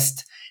from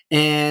Rust.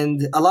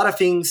 And a lot of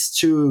things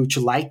to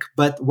like,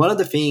 but one of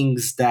the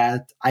things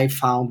that I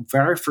found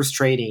very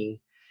frustrating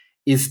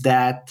is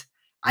that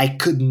I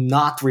could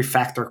not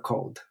refactor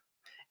code.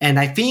 And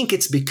I think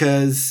it's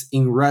because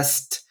in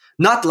Rust,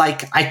 not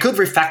like I could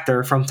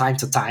refactor from time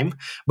to time,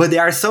 but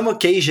there are some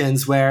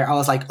occasions where I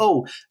was like,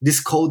 oh, this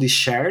code is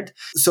shared.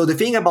 So the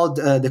thing about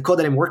the code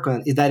that I'm working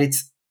on is that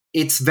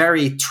it's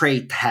very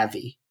trait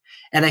heavy.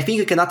 And I think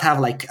you cannot have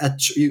like a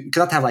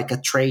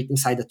trait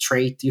inside a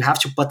trait. You have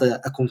to put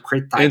a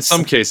concrete type. In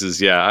some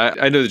cases, yeah.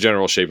 I know the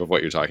general shape of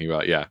what you're talking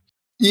about. Yeah.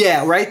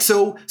 Yeah, right.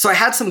 So I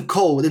had some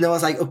code and I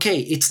was like,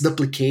 okay, it's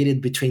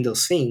duplicated between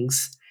those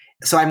things.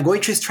 So I'm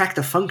going to extract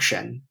a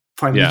function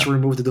for me to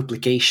remove the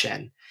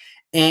duplication.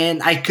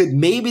 And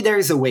maybe there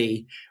is a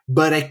way,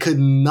 but I could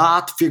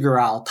not figure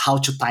out how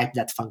to type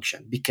that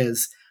function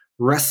because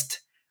Rust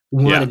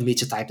wanted me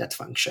to type that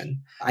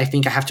function. I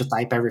think I have to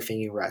type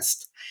everything in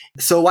Rust.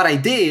 So what I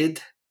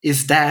did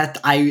is that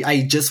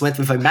I just went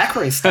with a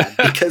macro instead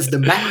because the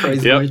macro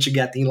is going to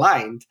get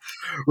inlined,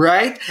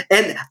 right?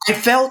 And I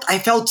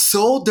felt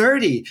so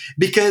dirty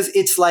because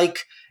it's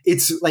like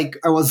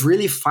I was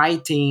really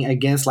fighting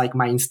against like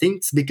my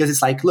instincts, because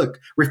it's like, look,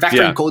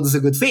 refactoring code is a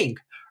good thing,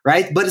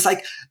 right? But it's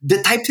like the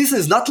type system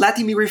is not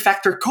letting me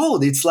refactor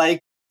code. It's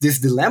like this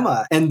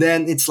dilemma. And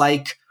then it's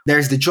like,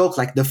 there's the joke,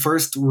 like the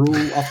first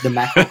rule of the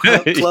macro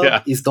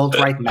club is don't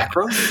write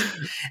macros.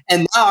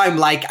 And now I'm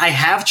like, I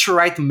have to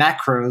write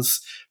macros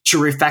to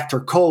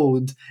refactor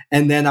code.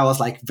 And then I was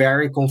like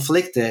very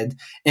conflicted.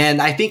 And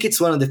I think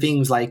it's one of the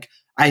things, like,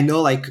 I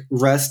know like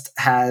Rust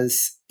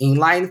has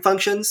inline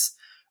functions,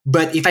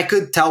 but if I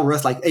could tell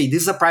Rust like, hey,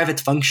 this is a private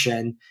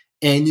function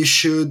and you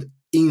should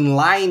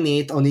inline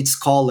it on its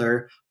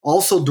caller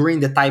also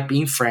during the type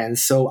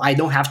inference, so I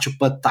don't have to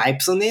put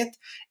types on it.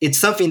 It's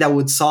something that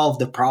would solve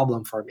the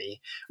problem for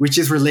me, which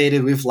is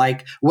related with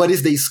like, what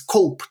is the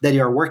scope that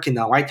you're working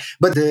on, right?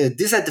 But the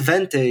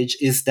disadvantage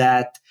is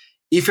that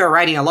if you're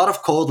writing a lot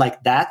of code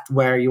like that,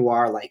 where you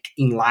are like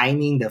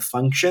inlining the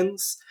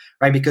functions,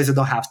 right? Because you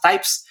don't have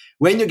types,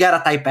 when you get a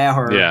type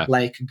error,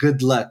 like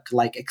good luck,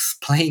 like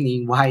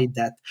explaining why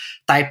that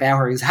type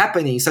error is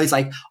happening. So it's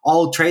like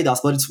all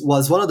trade-offs, but it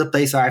was one of the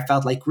places where I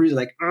felt like really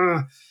like,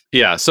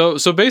 Yeah, so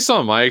based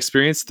on my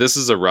experience, this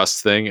is a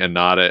Rust thing and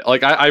not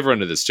I've run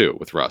into this too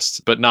with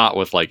Rust, but not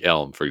with like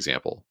Elm, for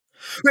example.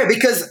 Right,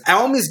 because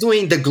Elm is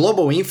doing the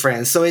global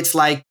inference, so it's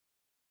like,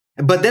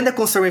 but then the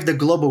concern with the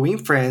global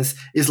inference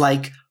is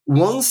like,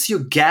 once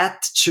you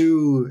get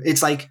to,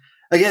 it's like,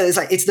 again, it's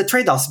like, it's the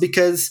trade-offs,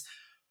 because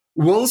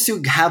once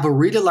you have a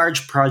really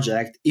large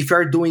project, if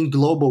you're doing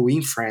global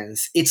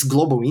inference, it's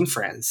global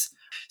inference.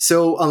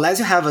 So unless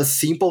you have a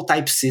simple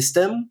type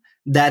system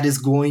that is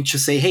going to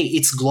say, hey,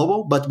 it's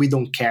global, but we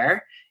don't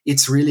care,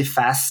 it's really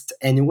fast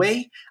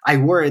anyway, I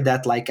worry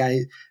that like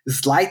a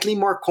slightly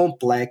more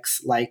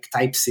complex like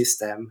type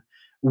system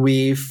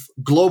with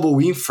global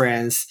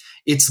inference,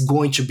 it's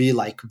going to be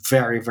like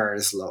very,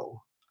 very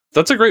slow.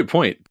 That's a great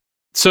point.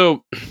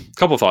 So a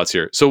couple thoughts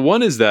here. So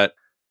one is that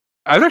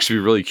I'd actually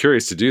be really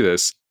curious to do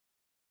this.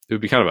 It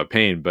would be kind of a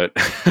pain, but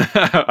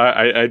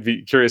I'd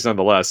be curious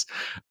nonetheless.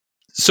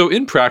 So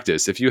in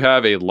practice, if you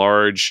have a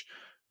large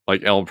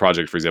like Elm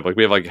project, for example, like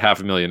we have like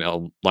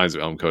 500,000 lines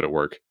of Elm code at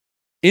work.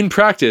 In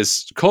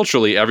practice,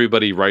 culturally,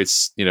 everybody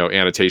writes,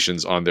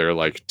 annotations on their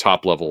like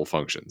top level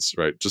functions,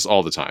 right? Just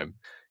all the time.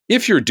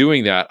 If you're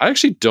doing that, I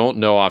actually don't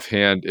know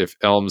offhand if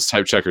Elm's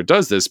type checker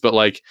does this, but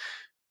like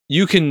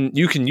you can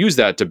use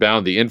that to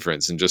bound the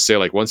inference and just say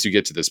like, once you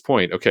get to this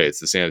point, okay, it's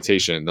this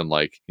annotation, and then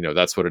like,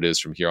 that's what it is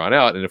from here on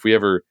out. And if we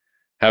ever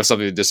have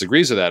something that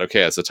disagrees with that,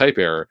 okay, it's a type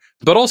error.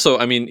 But also,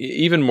 I mean,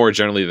 even more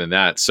generally than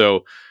that.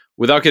 So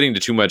without getting to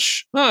too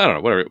much, I don't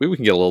know, whatever, we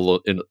can get a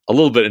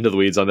little bit into the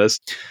weeds on this.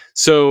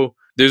 So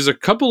there's a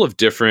couple of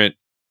different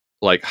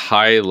like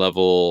high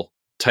level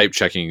type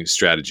checking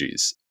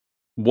strategies.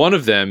 One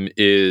of them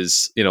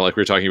is, like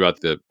we were talking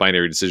about the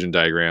binary decision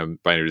diagram,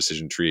 binary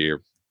decision tree,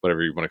 or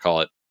whatever you want to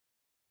call it.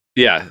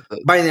 Yeah.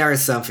 Binary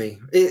is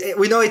something.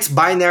 We know it's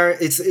binary.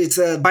 It's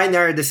a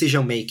binary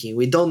decision making.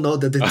 We don't know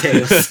the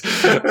details.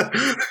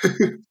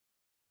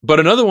 But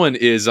another one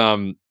is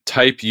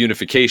type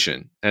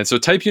unification. And so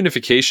type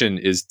unification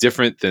is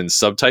different than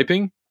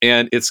subtyping,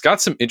 and it's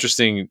got some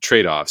interesting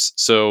trade-offs.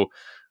 So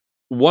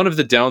one of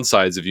the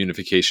downsides of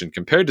unification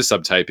compared to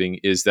subtyping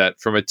is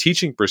that from a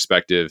teaching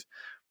perspective,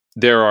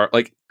 there are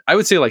like, I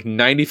would say like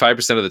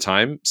 95% of the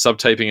time,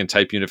 subtyping and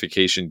type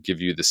unification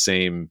give you the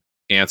same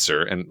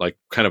answer and like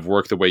kind of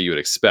work the way you would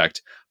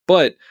expect.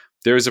 But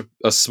there's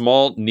a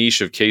small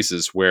niche of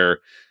cases where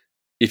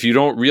if you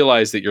don't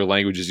realize that your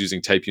language is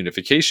using type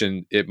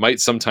unification, it might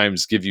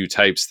sometimes give you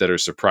types that are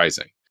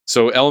surprising.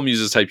 So Elm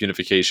uses type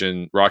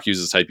unification, Rock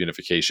uses type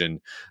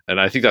unification,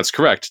 and I think that's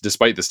correct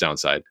despite this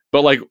downside.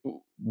 But like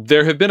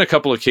there have been a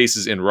couple of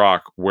cases in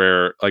Rock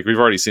where like we've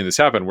already seen this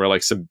happen, where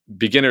like some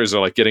beginners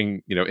are like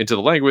getting, into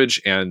the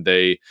language and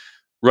they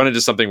run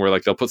into something where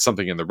like they'll put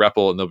something in the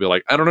REPL and they'll be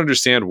like, I don't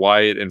understand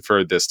why it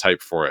inferred this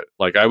type for it.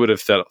 Like I would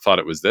have thought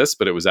it was this,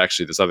 but it was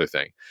actually this other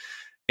thing.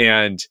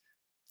 And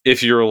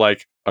if you're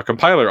like a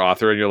compiler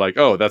author and you're like,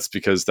 oh, that's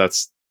because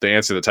that's the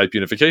answer that type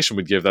unification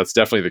would give, that's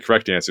definitely the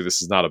correct answer.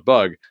 This is not a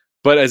bug.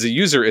 But as a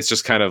user, it's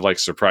just kind of like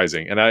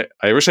surprising. And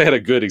I wish I had a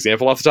good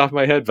example off the top of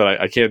my head, but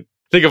I can't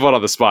think of one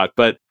on the spot.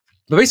 But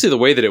basically the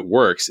way that it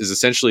works is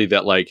essentially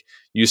that like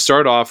you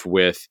start off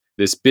with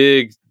this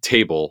big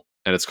table,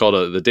 and it's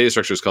called the data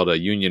structure is called a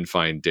union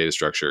find data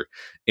structure.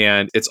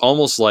 And it's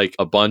almost like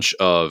a bunch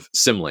of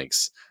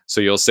symlinks. So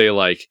you'll say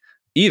like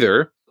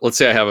either, let's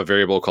say I have a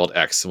variable called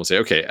X, and we'll say,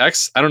 okay,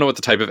 X, I don't know what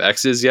the type of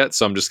X is yet.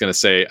 So I'm just going to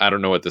say, I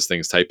don't know what this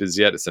thing's type is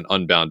yet. It's an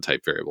unbound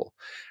type variable.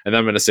 And then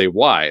I'm going to say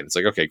Y. And it's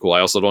like, okay, cool.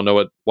 I also don't know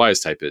what Y's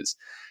type is.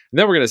 And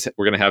then we're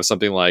going to have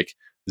something like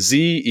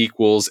Z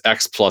equals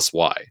X plus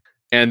Y.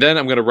 And then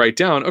I'm going to write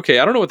down, okay,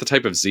 I don't know what the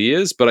type of Z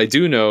is, but I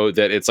do know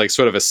that it's like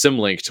sort of a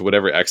symlink to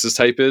whatever X's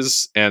type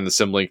is and the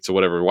symlink to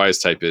whatever Y's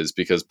type is,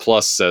 because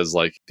plus says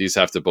like these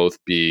have to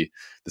both be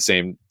the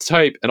same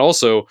type. And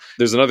also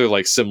there's another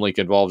like symlink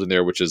involved in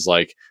there, which is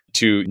like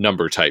two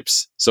number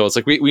types. So it's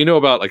like we know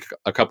about like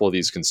a couple of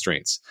these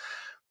constraints.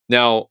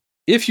 Now,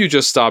 if you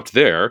just stopped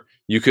there,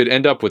 you could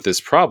end up with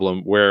this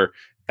problem where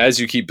as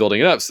you keep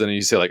building it up, so then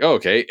you say like, oh,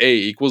 okay, A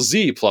equals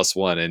Z plus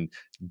 1 and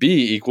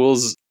B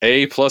equals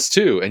A plus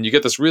 2. And you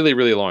get this really,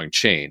 really long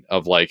chain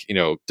of like,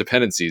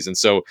 dependencies. And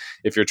so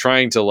if you're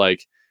trying to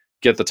like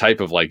get the type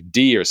of like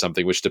D or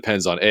something, which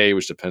depends on A,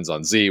 which depends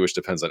on Z, which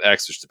depends on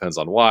X, which depends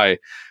on Y,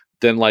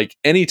 then like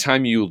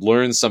anytime you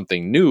learn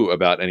something new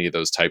about any of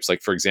those types,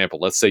 like for example,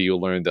 let's say you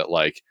learned that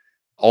like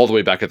all the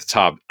way back at the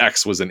top,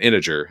 X was an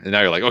integer. And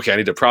now you're like, okay, I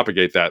need to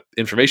propagate that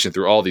information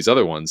through all these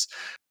other ones.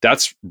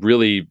 that's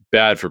really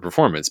bad for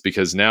performance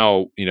because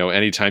now,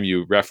 anytime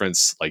you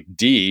reference like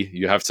D,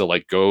 you have to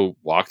like go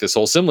walk this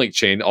whole symlink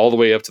chain all the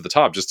way up to the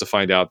top just to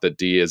find out that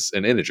D is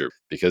an integer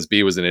because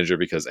B was an integer,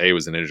 because A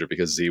was an integer,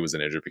 because Z was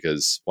an integer,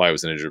 because Y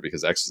was an integer,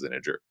 because X was an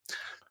integer.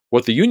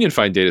 What the union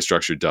find data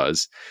structure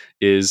does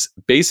is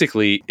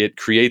basically it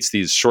creates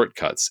these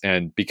shortcuts.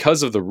 And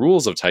because of the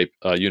rules of type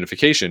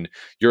unification,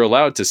 you're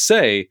allowed to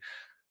say,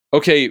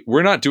 okay,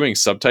 we're not doing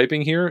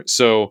subtyping here.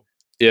 So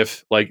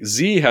if like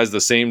Z has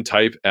the same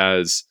type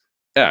as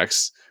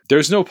X,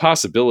 there's no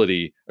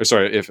possibility, or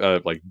sorry, if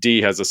like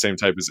D has the same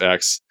type as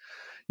X.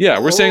 Yeah,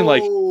 we're saying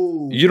like,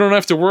 you don't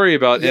have to worry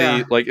about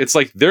any, like, it's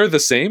like they're the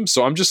same.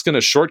 So I'm just going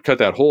to shortcut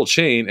that whole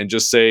chain and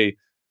just say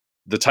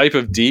the type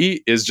of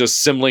D is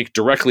just symlink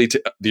directly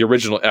to the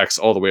original X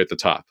all the way at the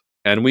top.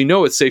 And we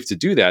know it's safe to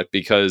do that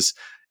because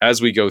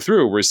as we go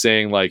through, we're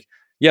saying like,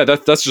 yeah,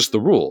 that's just the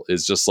rule.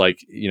 Is just like,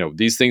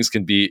 these things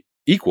can be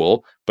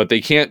equal, but they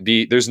can't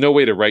be, there's no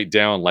way to write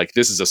down like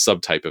this is a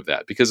subtype of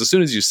that. Because as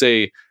soon as you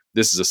say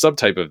this is a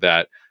subtype of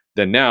that,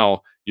 then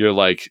now you're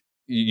like,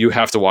 you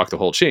have to walk the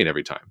whole chain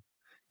every time.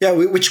 Yeah,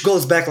 which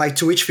goes back like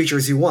to which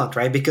features you want,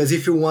 right? Because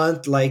if you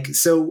want like,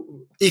 so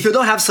if you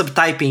don't have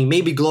subtyping,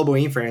 maybe global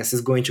inference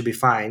is going to be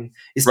fine,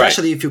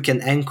 especially if you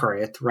can anchor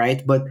it,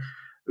 right? But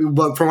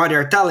from what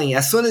you're telling,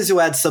 as soon as you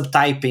add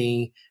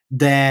subtyping,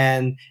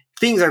 then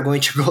things are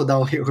going to go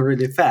downhill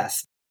really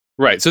fast.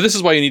 Right. So this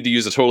is why you need to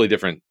use a totally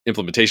different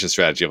implementation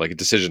strategy of like a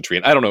decision tree.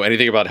 And I don't know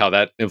anything about how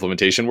that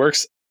implementation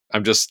works.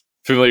 I'm just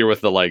familiar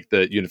with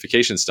the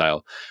unification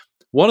style.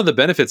 One of the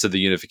benefits of the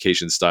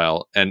unification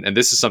style, and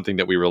this is something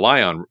that we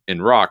rely on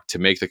in Rock to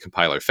make the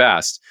compiler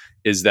fast,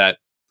 is that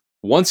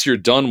once you're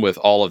done with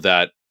all of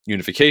that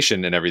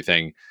unification and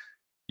everything,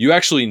 you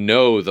actually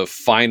know the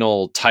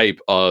final type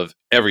of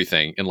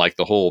everything in like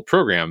the whole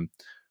program,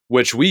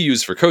 which we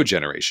use for code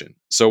generation.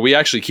 So we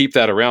actually keep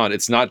that around.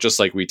 It's not just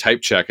like we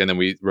type check and then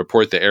we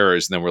report the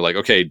errors and then we're like,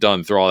 okay,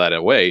 done, throw all that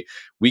away.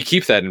 We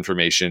keep that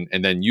information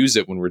and then use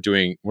it when we're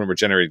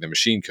generating the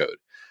machine code.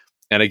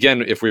 And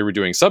again, if we were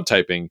doing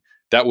subtyping,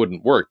 that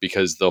wouldn't work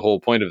because the whole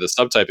point of the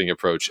subtyping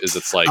approach is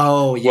it's like,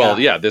 well,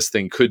 yeah, this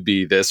thing could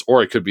be this,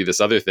 or it could be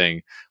this other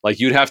thing. Like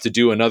you'd have to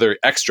do another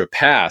extra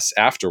pass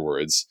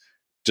afterwards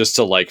just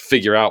to like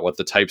figure out what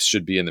the types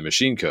should be in the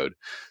machine code.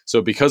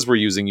 So because we're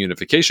using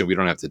unification, we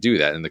don't have to do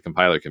that and the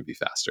compiler can be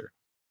faster.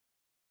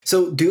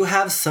 So do you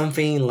have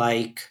something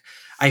like,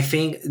 I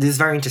think this is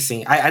very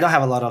interesting. I don't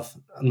have a lot of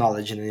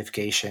knowledge in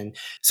unification.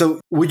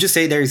 So would you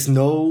say there is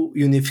no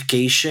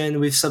unification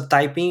with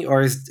subtyping,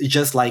 or is it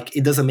just like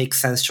it doesn't make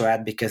sense to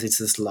add because it's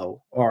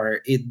slow, or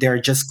they're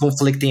just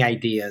conflicting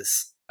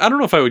ideas? I don't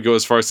know if I would go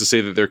as far as to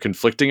say that they're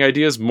conflicting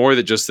ideas, more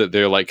than just that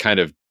they're like kind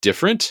of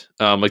different.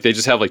 Like they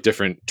just have like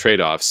different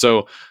trade-offs.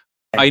 So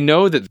I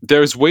know that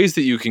there's ways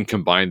that you can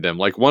combine them.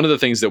 Like one of the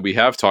things that we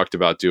have talked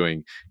about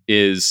doing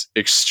is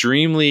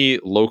extremely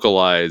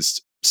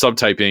localized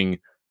subtyping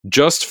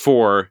just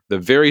for the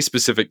very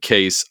specific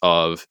case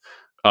of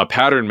a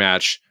pattern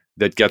match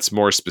that gets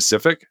more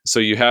specific. So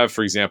you have,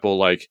 for example,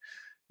 like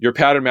you're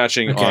pattern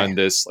matching on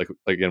this, like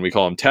again, we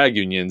call them tag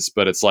unions,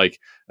 but it's like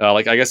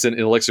I guess in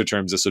Elixir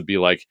terms, this would be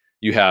like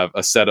you have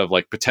a set of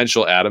like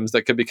potential atoms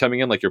that could be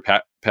coming in, like you're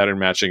pattern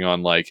matching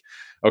on like,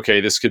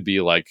 okay, this could be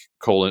like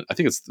colon. I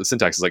think it's the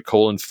syntax is like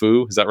colon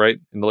foo. Is that right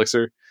in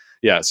Elixir?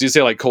 Yeah. So you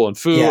say like colon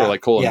foo or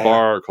like colon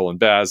bar or colon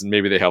baz, and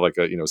maybe they have like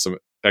a, some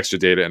extra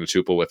data and a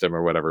tuple with them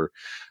or whatever.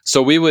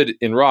 So we would,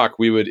 in Rock,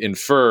 we would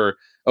infer,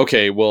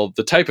 okay, well,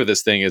 the type of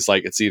this thing is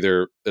like, it's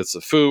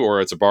a foo or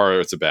it's a bar or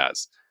it's a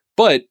baz.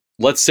 But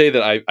let's say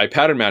that I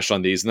pattern matched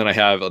on these and then I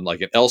have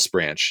like an else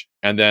branch.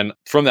 And then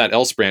from that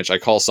else branch, I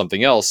call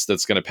something else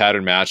that's going to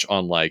pattern match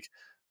on like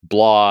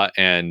blah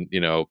and,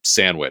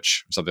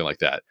 sandwich or something like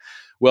that.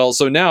 Well,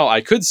 so now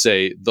I could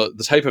say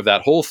the type of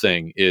that whole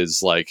thing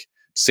is like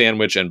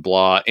sandwich and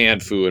blah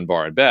and foo and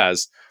bar and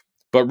baz.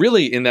 But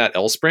really, in that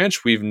else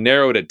branch, we've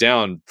narrowed it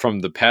down from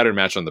the pattern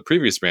match on the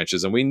previous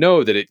branches, and we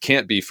know that it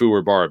can't be foo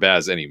or bar or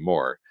baz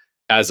anymore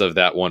as of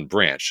that one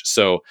branch.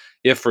 So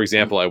if, for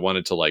example, I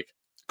wanted to like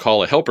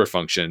call a helper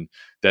function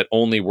that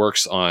only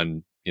works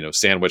on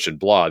sandwich and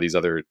blah, these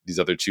other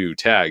two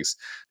tags,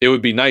 it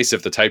would be nice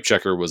if the type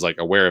checker was like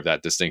aware of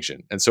that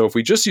distinction. And so if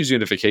we just use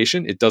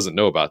unification, it doesn't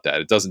know about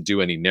that. It doesn't do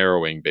any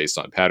narrowing based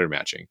on pattern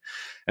matching.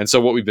 And so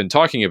what we've been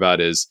talking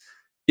about is,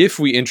 if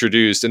we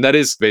introduced, and that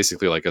is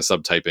basically like a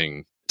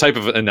subtyping type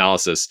of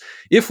analysis,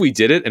 if we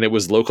did it and it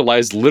was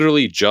localized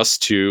literally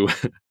just to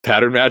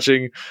pattern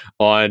matching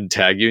on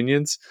tag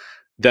unions,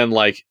 then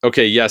like,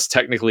 okay, yes,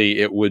 technically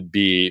it would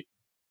be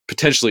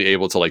potentially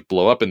able to like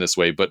blow up in this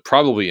way, but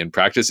probably in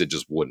practice it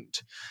just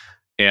wouldn't.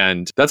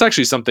 And that's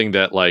actually something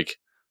that like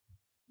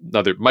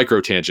another micro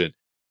tangent.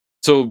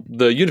 So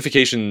the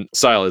unification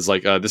style is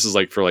like, this is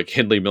like for like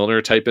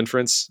Hindley-Milner type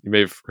inference. You may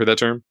have heard that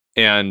term.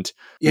 And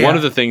one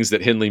of the things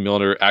that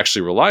Hindley-Milner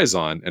actually relies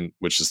on, and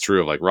which is true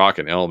of like Rock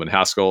and Elm and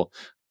Haskell,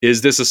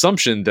 is this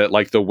assumption that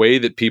like the way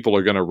that people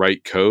are going to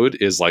write code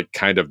is like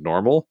kind of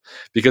normal.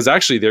 Because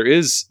actually there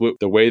is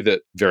the way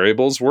that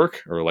variables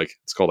work, or like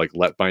it's called like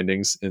let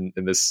bindings in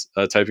this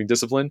typing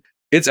discipline.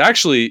 it's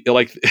actually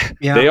like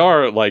Yeah. they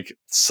are like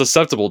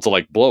susceptible to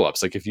like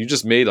blowups. Like if you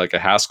just made like a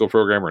Haskell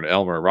program or an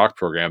Elm or a Rock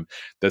program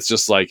that's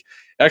just like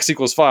x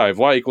equals 5,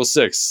 y equals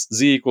 6,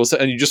 z equals,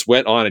 and you just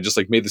went on and just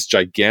like made this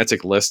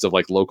gigantic list of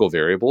like local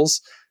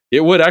variables,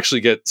 it would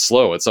actually get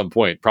slow at some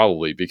point,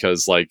 probably,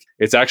 because like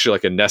it's actually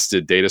like a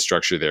nested data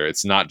structure there.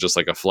 It's not just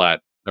like a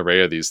flat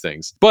array of these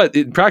things. But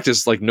in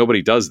practice, like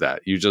nobody does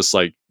that. You just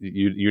like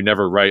you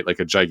never write like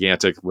a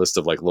gigantic list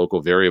of like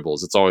local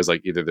variables. It's always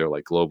like either they're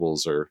like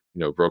globals or, you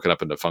know, broken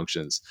up into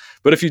functions.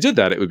 But if you did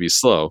that, it would be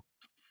slow.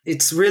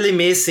 It's really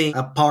missing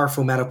a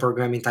powerful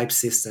metaprogramming type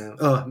system.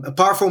 A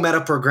powerful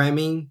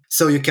metaprogramming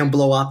so you can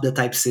blow up the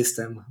type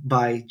system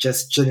by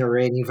just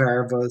generating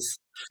variables.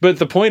 But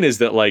the point is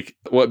that like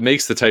what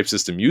makes the type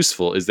system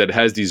useful is that it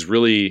has these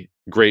really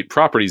great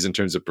properties in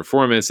terms of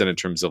performance and in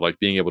terms of like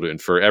being able to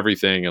infer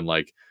everything, and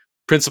like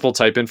principal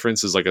type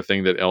inference is like a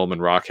thing that Elm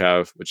and Rock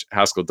have, which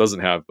Haskell doesn't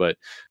have, but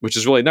which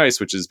is really nice,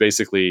 which is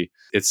basically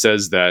it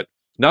says that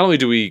not only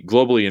do we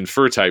globally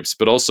infer types,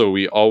 but also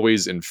we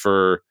always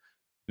infer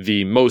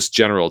the most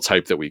general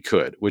type that we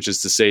could, which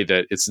is to say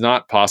that it's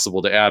not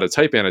possible to add a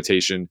type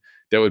annotation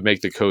that would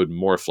make the code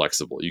more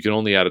flexible. You can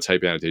only add a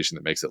type annotation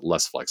that makes it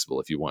less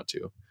flexible if you want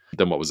to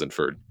than what was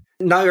inferred.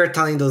 Now you're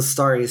telling those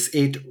stories,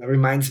 it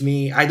reminds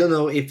me, I don't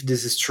know if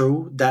this is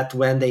true, that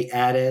when they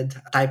added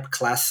type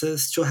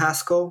classes to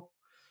Haskell,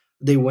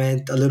 they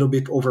went a little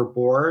bit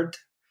overboard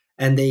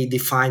and they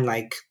defined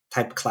like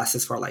type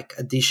classes for like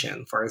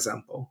addition, for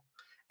example.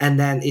 And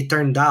then it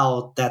turned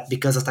out that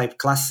because of type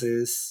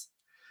classes,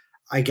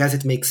 I guess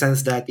it makes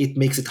sense that it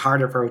makes it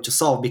harder for you to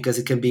solve because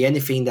it can be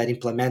anything that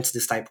implements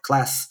this type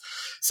class.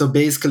 So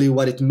basically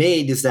what it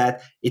made is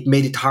that it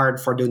made it hard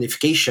for the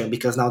unification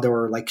because now there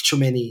were like too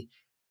many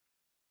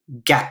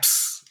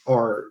gaps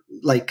or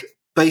like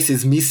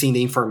places missing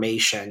the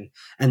information.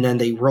 And then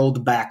they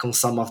rolled back on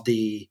some of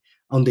the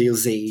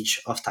usage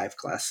of type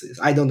classes.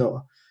 I don't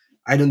know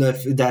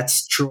if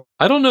that's true.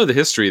 I don't know the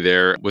history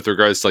there with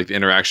regards to like the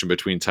interaction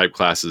between type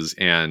classes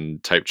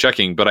and type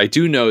checking, but I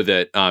do know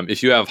that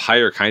if you have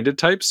higher kinded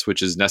types,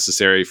 which is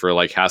necessary for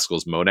like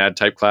Haskell's monad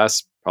type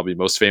class, probably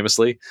most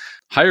famously,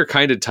 higher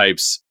kinded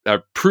types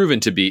are proven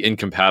to be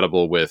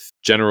incompatible with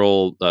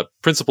general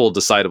principal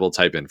decidable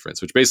type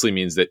inference, which basically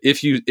means that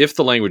if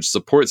the language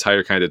supports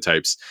higher kinded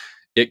types,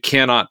 it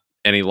cannot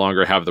any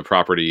longer have the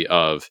property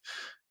of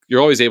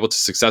you're always able to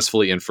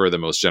successfully infer the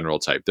most general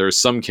type. There are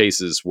some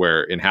cases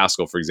where in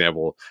Haskell, for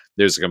example,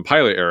 there's a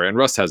compiler error, and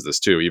Rust has this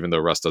too, even though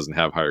Rust doesn't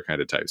have higher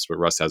kind of types, but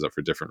Rust has it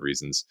for different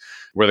reasons,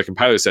 where the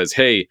compiler says,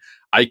 hey,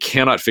 I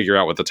cannot figure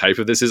out what the type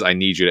of this is. I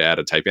need you to add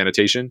a type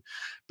annotation.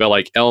 But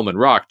like Elm and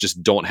Rock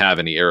just don't have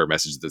any error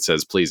message that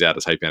says, please add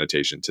a type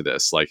annotation to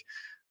this. Like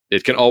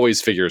it can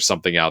always figure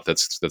something out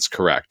that's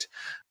correct.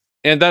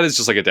 And that is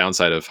just like a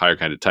downside of higher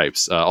kind of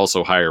types.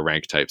 Also, higher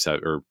rank types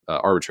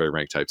arbitrary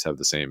rank types have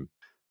the same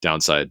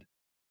downside.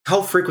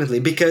 How frequently?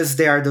 Because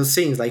there are those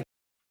things like,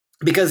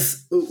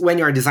 because when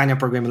you're designing a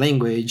programming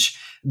language,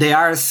 there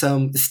are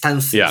some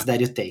stances that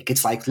you take.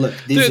 It's like, look,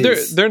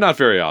 they're not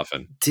very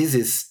often.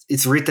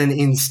 It's written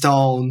in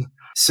stone.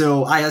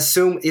 So I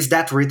assume, is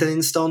that written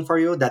in stone for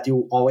you, that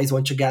you always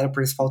want to get a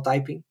principal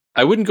typing?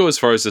 I wouldn't go as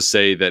far as to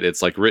say that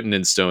it's like written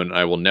in stone and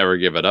I will never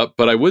give it up,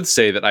 but I would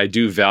say that I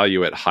do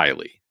value it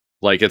highly.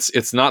 Like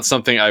it's not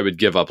something I would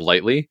give up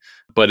lightly,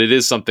 but it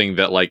is something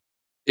that like,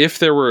 if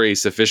there were a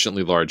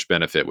sufficiently large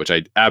benefit, which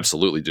I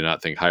absolutely do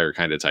not think higher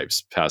kind of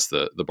types pass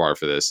the bar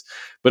for this,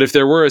 but if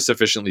there were a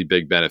sufficiently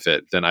big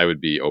benefit, then I would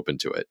be open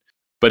to it.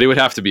 But it would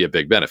have to be a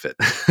big benefit.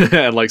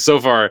 And like so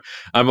far,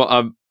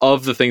 I'm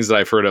of the things that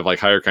I've heard of, like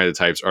higher kind of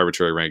types,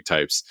 arbitrary rank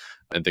types,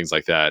 and things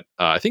like that.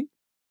 I think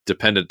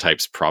dependent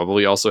types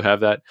probably also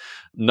have that.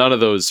 None of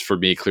those for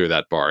me clear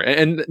that bar,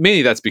 and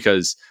mainly that's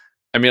because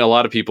I mean a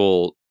lot of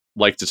people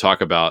like to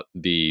talk about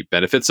the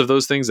benefits of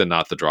those things and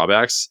not the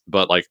drawbacks.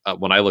 But like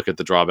when I look at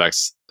the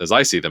drawbacks as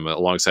I see them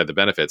alongside the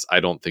benefits,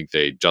 I don't think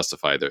they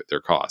justify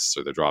their costs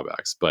or their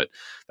drawbacks. But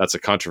that's a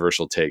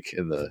controversial take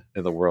in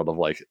the world of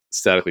like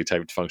statically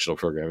typed functional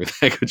programming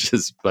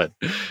languages. But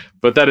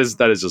that is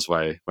just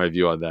my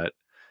view on that.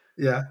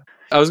 Yeah.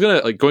 I was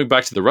going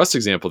back to the Rust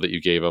example that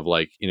you gave of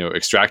like,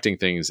 extracting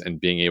things and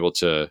being able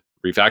to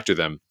refactor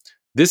them.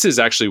 This is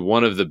actually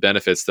one of the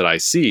benefits that I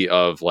see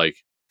of like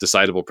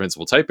decidable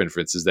principal type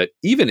inference, is that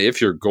even if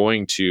you're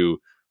going to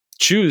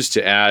choose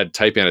to add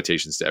type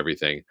annotations to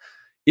everything,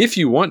 if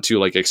you want to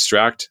like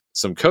extract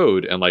some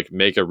code and like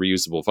make a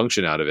reusable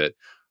function out of it,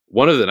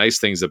 one of the nice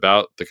things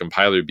about the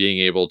compiler being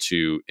able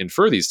to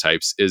infer these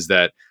types is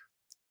that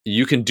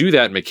you can do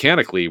that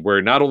mechanically,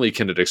 where not only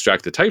can it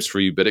extract the types for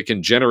you, but it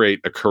can generate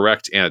a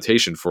correct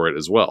annotation for it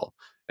as well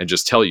and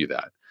just tell you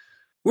that.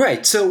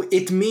 Right. So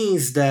it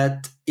means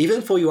that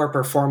even though you are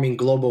performing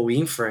global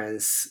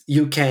inference,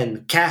 you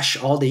can cache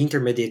all the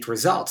intermediate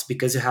results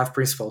because you have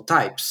principal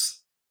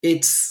types.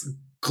 It's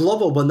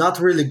global, but not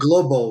really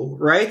global,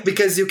 right?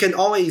 Because you can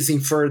always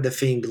infer the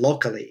thing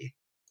locally.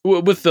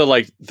 With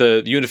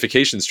the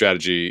unification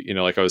strategy,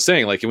 like I was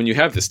saying, like when you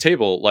have this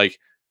table, like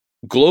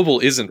global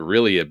isn't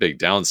really a big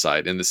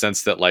downside in the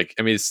sense that like,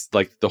 I mean, it's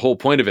like the whole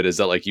point of it is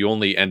that like you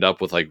only end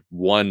up with like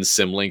one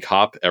symlink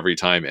hop every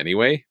time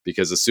anyway,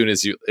 because as soon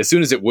as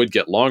it would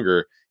get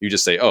longer, you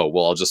just say, oh,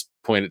 well, I'll just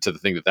point it to the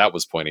thing that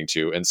was pointing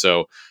to. And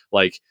so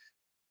like,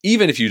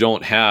 even if you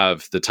don't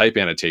have the type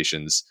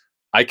annotations,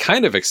 I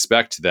kind of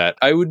expect that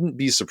I wouldn't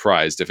be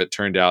surprised if it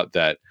turned out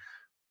that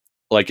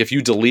like if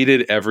you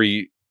deleted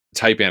every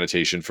type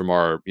annotation from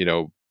our,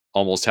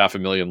 almost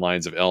 500,000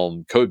 lines of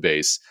Elm code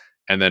base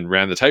and then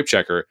ran the type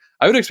checker,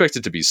 I would expect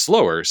it to be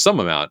slower, some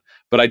amount,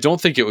 but I don't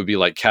think it would be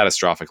like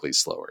catastrophically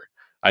slower.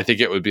 I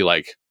think it would be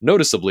like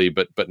noticeably,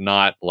 but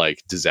not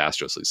like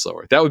disastrously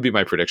slower. That would be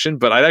my prediction,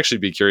 but I'd actually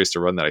be curious to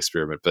run that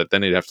experiment. But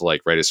then you'd have to like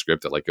write a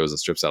script that like goes and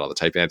strips out all the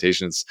type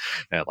annotations,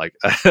 and like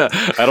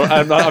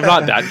I'm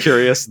not that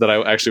curious that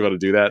I actually want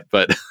to do that.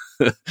 But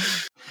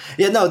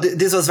yeah, no,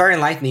 this was very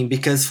enlightening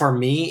because for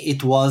me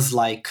it was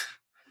like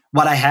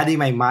what I had in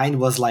my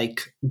mind was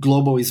like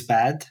global is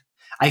bad.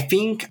 I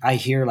think I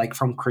hear like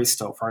from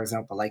Crystal, for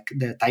example, like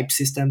the type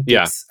system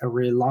takes a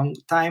really long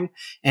time.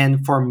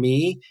 And for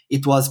me,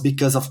 it was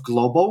because of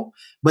global,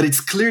 but it's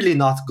clearly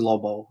not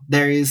global.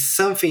 There is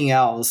something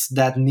else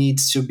that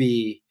needs to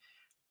be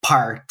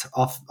part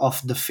of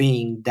the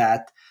thing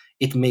that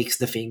it makes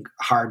the thing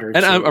harder.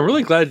 And I'm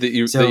really glad that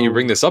you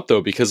bring this up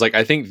though, because like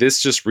I think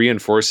this just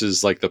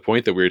reinforces like the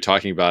point that we were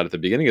talking about at the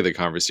beginning of the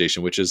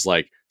conversation, which is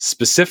like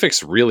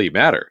specifics really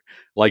matter.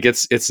 Like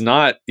it's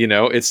not,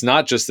 it's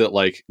not just that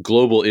like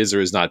global is or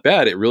is not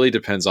bad. It really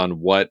depends on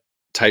what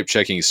type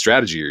checking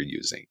strategy you're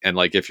using. And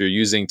like if you're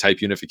using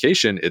type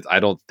unification, I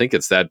don't think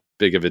it's that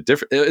big of a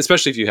difference,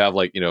 especially if you have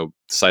like,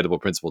 citable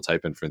principal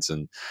type inference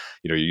and,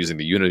 you're using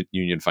the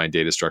union find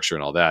data structure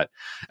and all that.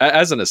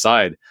 As an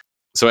aside,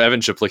 so Evan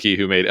Czaplicki,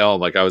 who made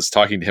Elm, like I was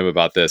talking to him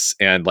about this,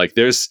 and like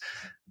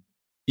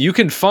you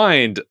can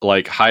find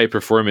like high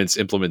performance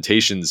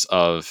implementations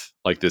of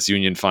like this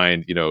union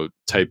find,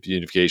 type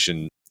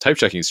unification, type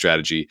checking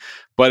strategy,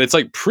 but it's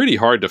like pretty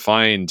hard to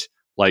find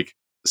like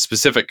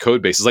specific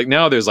code bases. Like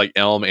now there's like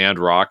Elm and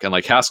Rock, and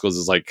like Haskell's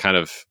is like kind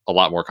of a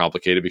lot more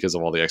complicated because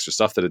of all the extra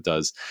stuff that it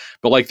does.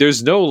 But like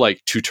there's no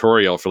like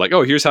tutorial for like,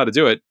 oh, here's how to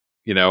do it.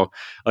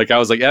 Like I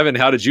was like, Evan,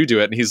 how did you do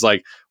it? And he's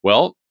like,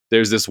 well,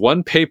 there's this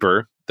one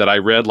paper that I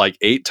read like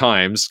 8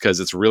 times because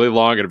it's really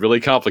long and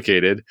really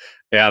complicated.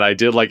 And I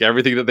did like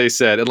everything that they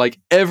said. And like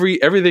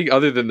everything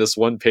other than this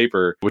one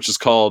paper, which is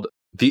called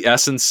The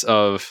Essence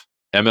of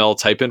ML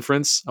Type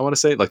Inference, I want to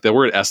say, like the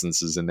word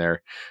essence is in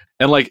there.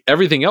 And like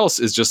everything else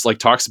is just like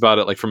talks about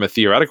it like from a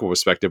theoretical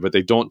perspective, but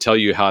they don't tell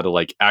you how to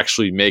like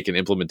actually make an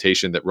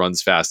implementation that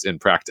runs fast in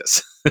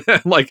practice.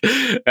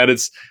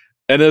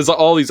 And there's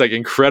all these like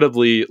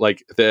incredibly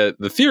like the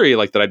theory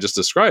like that I just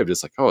described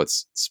is like, oh,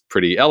 it's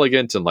pretty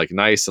elegant and like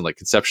nice and like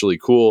conceptually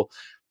cool.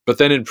 But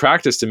then in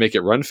practice to make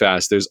it run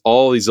fast, there's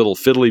all these little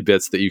fiddly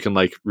bits that you can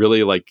like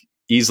really like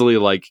easily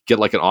like get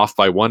like an off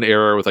by one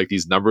error with like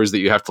these numbers that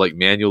you have to like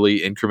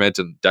manually increment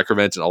and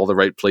decrement in all the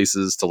right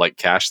places to like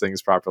cache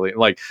things properly. And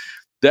like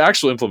the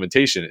actual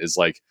implementation is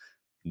like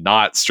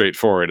not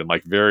straightforward and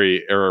like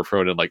very error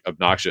prone and like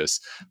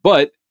obnoxious.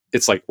 But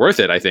it's like worth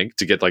it, I think,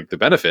 to get like the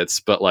benefits,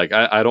 but like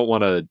I don't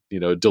want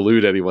to,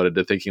 delude anyone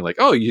into thinking like,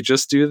 oh, you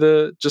just do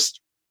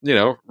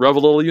rub a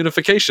little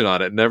unification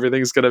on it and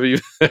everything's gonna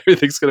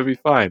be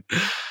fine.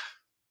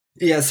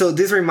 Yeah, so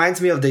this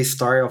reminds me of the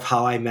story of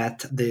how I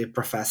met the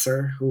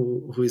professor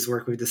who is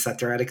working with the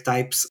set theoretic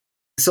types.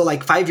 So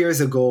like 5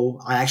 years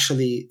ago, I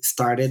actually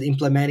started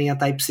implementing a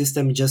type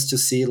system just to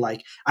see,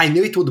 like, I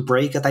knew it would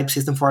break a type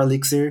system for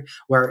Elixir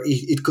where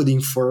it could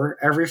infer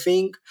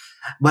everything,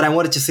 but I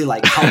wanted to see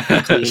like how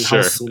quickly and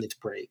Sure. how soon it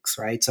breaks,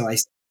 right? So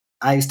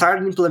I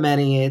started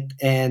implementing it,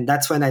 and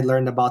that's when I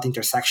learned about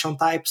intersection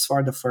types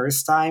for the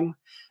first time.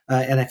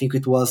 And I think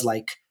it was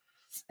like,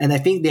 and I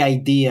think the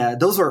idea,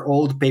 those were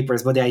old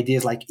papers, but the idea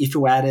is like if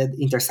you added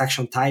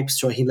intersection types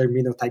to a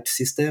Hiller-Minor type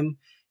system,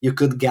 you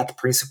could get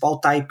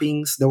principal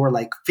typings. There were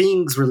like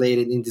things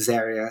related in this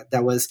area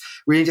that was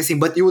really interesting,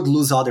 but you would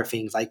lose other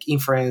things like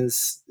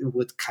inference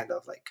would kind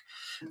of like,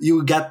 you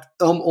would get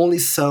only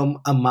some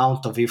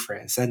amount of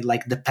inference and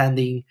like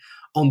depending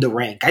on the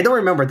rank. I don't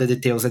remember the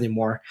details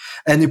anymore,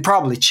 and it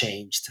probably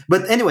changed.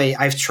 But anyway,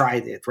 I've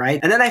tried it, right?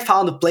 And then I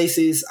found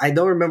places, I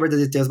don't remember the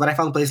details, but I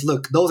found places,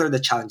 look, those are the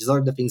challenges, those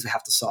are the things we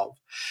have to solve.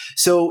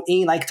 So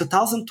in like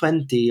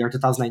 2020 or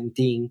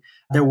 2019,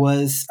 there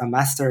was a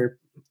Master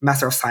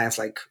of Science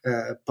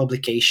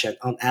publication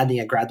on adding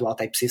a gradual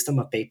type system,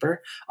 a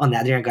paper on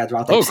adding a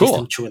gradual type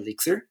system to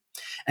Elixir.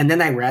 And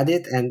then I read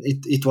it, and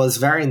it was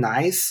very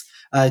nice.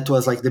 It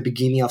was like the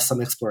beginning of some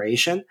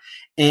exploration.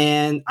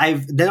 And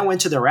then I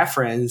went to the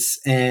reference,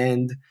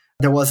 and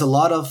there was a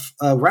lot of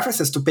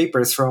references to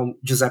papers from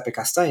Giuseppe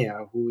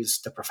Castagna, who is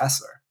the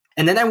professor.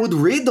 And then I would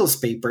read those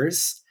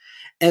papers,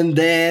 and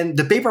then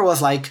the paper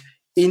was like,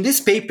 in this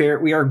paper,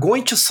 we are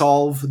going to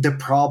solve the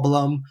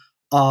problem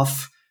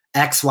of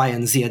X, Y,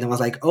 and Z. And I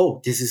was like,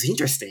 oh, this is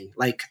interesting.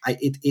 Like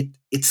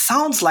it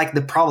sounds like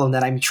the problem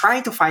that I'm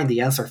trying to find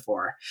the answer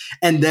for.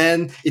 And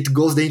then it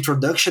goes the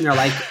introduction. You're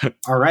like,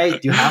 all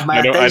right, you have my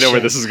attention. I know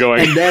where this is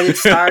going. And then it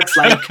starts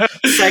like,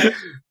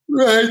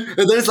 right. And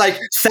then it's like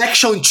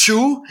section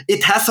 2,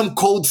 it has some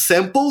code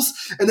samples.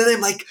 And then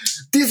I'm like,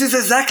 this is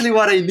exactly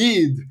what I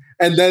need.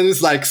 And then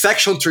it's like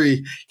section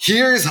 3,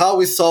 here's how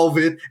we solve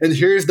it, and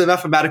here's the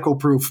mathematical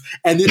proof.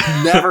 And it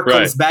never right.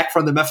 comes back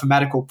from the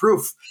mathematical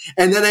proof.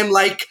 And then I'm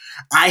like,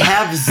 I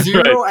have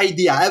zero right.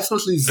 idea,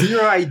 absolutely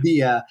zero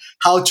idea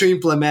how to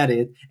implement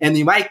it. And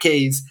in my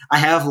case, I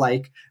have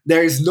like,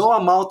 there is no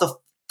amount of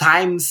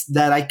times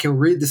that I can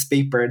read this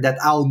paper that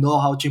I'll know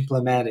how to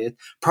implement it,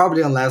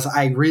 probably unless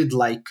I read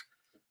like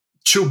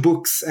 2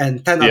 books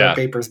and 10 other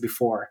papers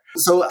before.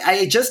 So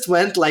I just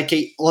went like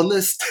a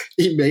honest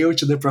email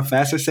to the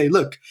professor, say,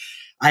 look,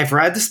 I've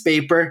read this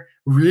paper,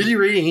 really,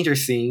 really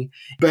interesting,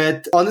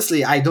 but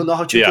honestly, I don't know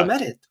how to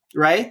implement it,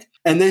 right?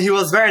 And then he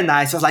was very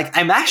nice. I was like,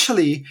 I'm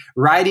actually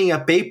writing a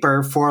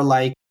paper for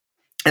like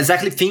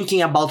exactly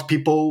thinking about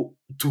people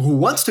who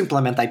wants to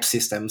implement type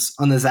systems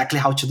on exactly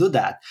how to do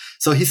that.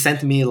 So he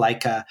sent me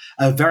like a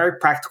very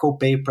practical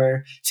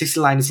paper, 60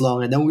 lines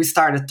long. And then we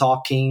started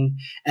talking,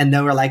 and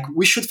then we're like,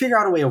 we should figure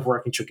out a way of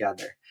working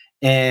together.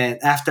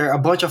 And after a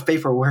bunch of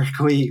paperwork,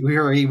 we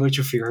were able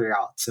to figure it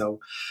out. So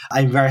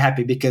I'm very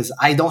happy because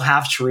I don't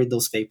have to read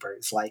those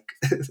papers. Like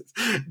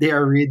they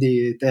are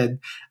reading it, and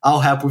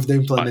I'll help with the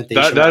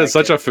implementation. That is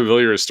such a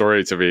familiar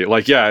story to me.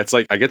 Like, yeah, it's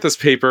like I get this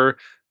paper,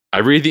 I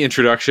read the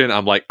introduction,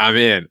 I'm like, I'm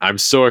in. I'm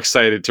so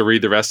excited to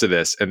read the rest of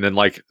this. And then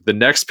like the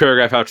next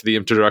paragraph after the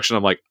introduction,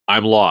 I'm like,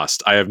 I'm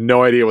lost. I have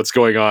no idea what's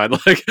going on.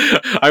 Like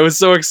I was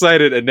so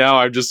excited, and now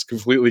I'm just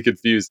completely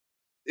confused.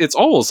 It's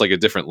almost like a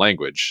different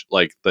language,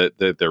 like that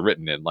they're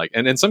written in. Like,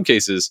 and in some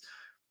cases,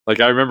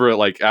 like I remember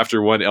like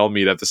after one L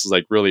meetup, this is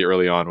like really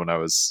early on when I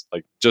was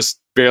like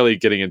just barely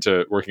getting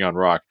into working on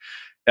Rock.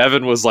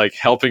 Evan was like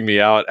helping me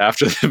out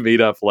after the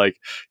meetup, like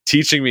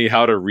teaching me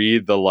how to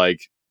read the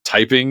like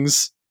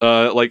typings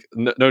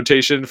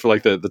notation for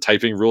like the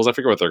typing rules. I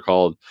forget what they're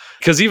called,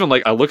 because even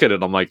like I look at it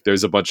and I'm like,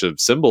 there's a bunch of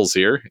symbols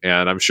here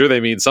and I'm sure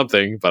they mean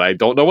something, but I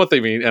don't know what they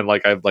mean. And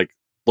like I'm like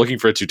looking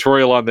for a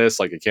tutorial on this,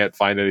 like I can't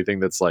find anything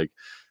that's like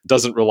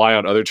doesn't rely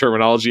on other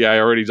terminology I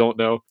already don't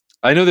know.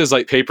 I know there's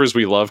like Papers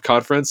We Love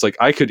conference. Like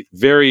I could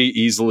very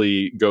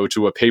easily go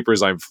to a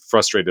Papers I'm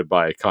Frustrated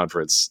By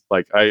conference.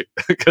 Like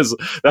because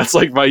that's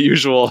like my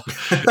usual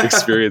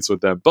experience with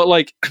them. But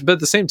at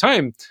the same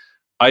time,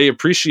 I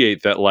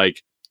appreciate that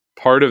like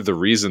part of the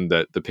reason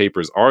that the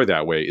papers are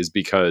that way is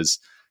because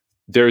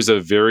there's a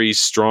very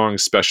strong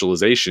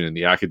specialization in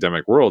the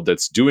academic world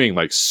that's doing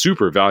like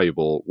super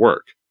valuable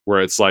work,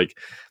 where it's like,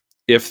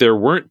 if there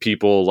weren't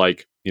people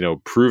like,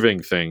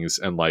 proving things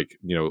and like,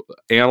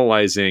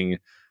 analyzing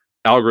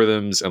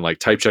algorithms and like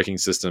type checking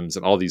systems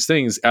and all these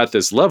things at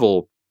this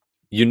level,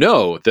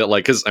 that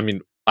like, because I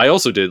mean, I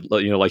also did,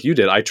 like you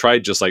did, I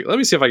tried just like, let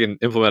me see if I can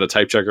implement a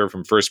type checker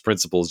from first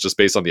principles just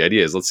based on the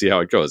ideas. Let's see how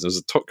it goes. It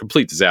was a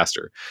complete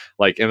disaster.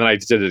 Like, and then I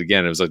did it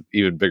again. It was an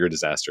even bigger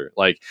disaster.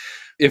 Like,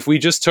 if we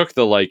just took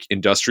the like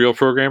industrial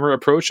programmer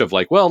approach of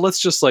like, well, let's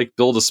just like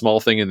build a small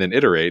thing and then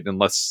iterate and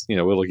let's,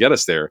 it'll get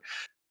us there.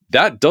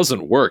 That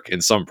doesn't work in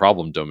some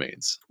problem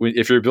domains.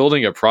 If you're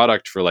building a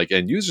product for like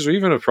end users or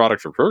even a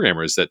product for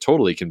programmers, that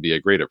totally can be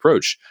a great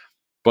approach.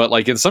 But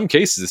like in some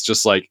cases, it's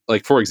just like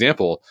for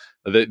example,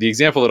 the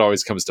example that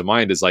always comes to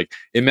mind is like,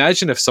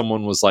 imagine if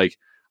someone was like,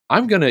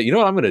 I'm going to,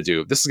 what I'm going to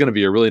do? This is going to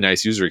be a really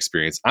nice user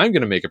experience. I'm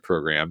going to make a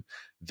program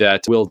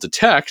that will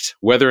detect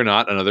whether or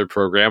not another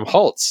program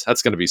halts.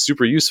 That's going to be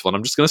super useful. And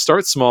I'm just going to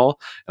start small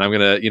and I'm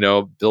going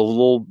to, build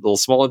a little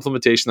small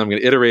implementation. I'm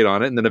going to iterate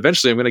on it. And then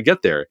eventually I'm going to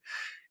get there.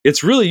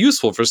 It's really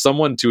useful for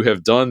someone to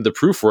have done the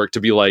proof work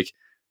to be like,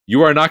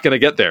 you are not going to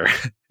get there.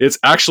 It's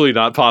actually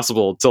not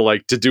possible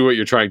to do what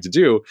you're trying to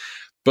do.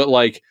 But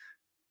like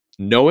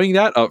knowing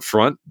that up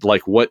front,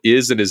 like what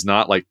is and is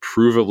not like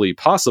provably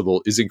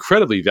possible is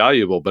incredibly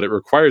valuable, but it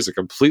requires a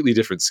completely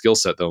different skill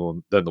set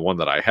than the one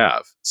that I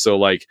have. So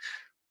like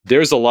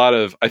there's a lot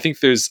of, I think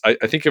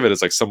of it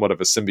as like somewhat of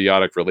a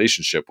symbiotic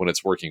relationship when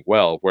it's working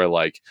well, where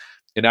like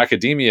in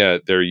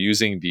academia, they're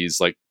using these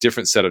like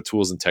different set of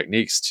tools and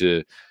techniques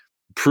to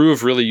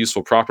prove really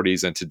useful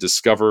properties and to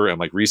discover and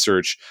like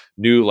research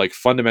new, like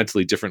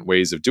fundamentally different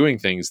ways of doing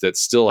things that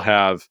still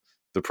have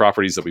the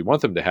properties that we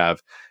want them to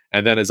have.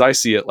 And then as I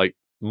see it, like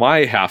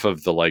my half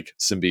of the like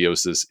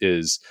symbiosis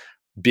is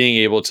being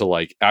able to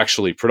like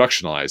actually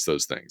productionalize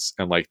those things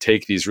and like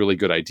take these really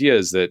good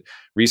ideas that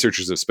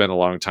researchers have spent a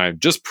long time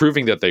just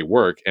proving that they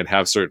work and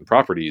have certain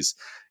properties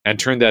and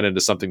turn that into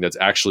something that's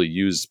actually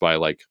used by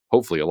like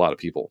hopefully a lot of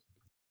people.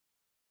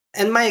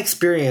 And my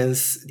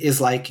experience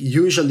is like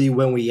usually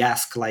when we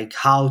ask like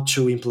how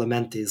to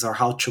implement this or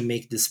how to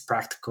make this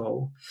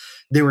practical,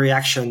 the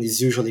reaction is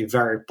usually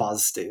very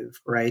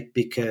positive, right?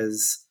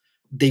 Because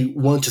they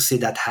want to see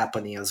that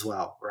happening as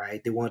well,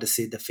 right? They want to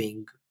see the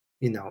thing,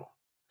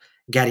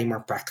 getting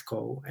more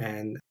practical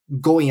and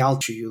going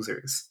out to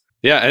users.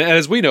 Yeah, and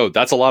as we know,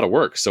 that's a lot of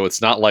work. So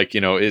it's not like,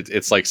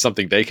 it's like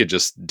something they could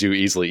just do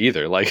easily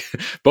either. Like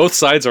both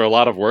sides are a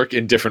lot of work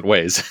in different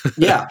ways.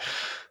 Yeah.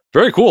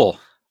 Very cool.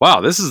 Wow,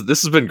 this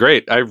has been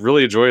great. I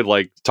really enjoyed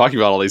like talking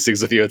about all these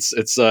things with you. It's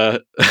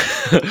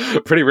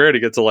pretty rare to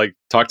get to like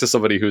talk to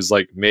somebody who's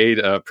like made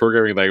a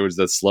programming language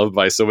that's loved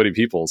by so many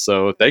people.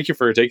 So thank you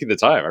for taking the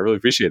time. I really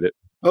appreciate it.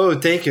 Oh,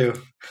 thank you.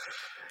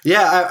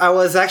 Yeah, I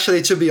was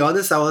actually, to be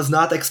honest, I was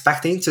not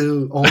expecting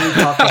to only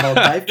talk about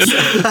types.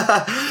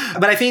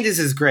 But I think this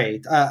is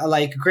great.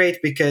 Great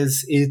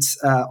because it's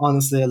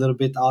honestly a little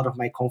bit out of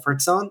my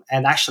comfort zone,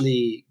 and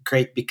actually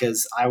great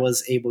because I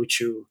was able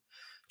to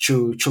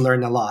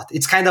learn a lot.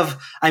 It's kind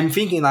of, I'm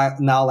thinking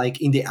now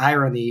like in the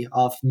irony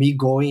of me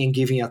going and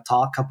giving a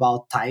talk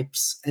about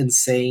types and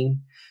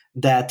saying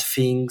that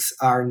things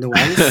are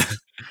nuanced.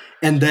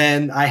 And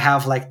then I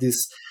have like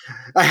this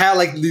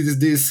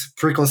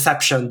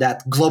preconception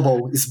that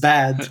global is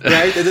bad,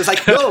 right? And it's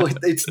like, no,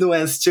 it's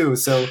nuanced too.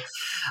 So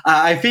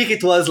I think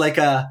it was like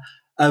a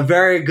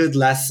very good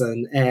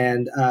lesson,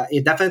 and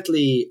it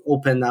definitely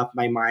opened up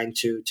my mind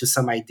to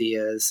some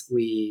ideas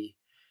we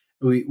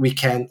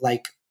can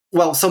like,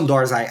 well, some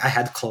doors I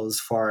had closed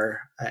for,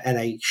 and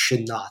I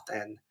should not,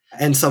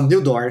 and some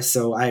new doors.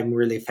 So I'm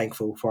really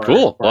thankful for.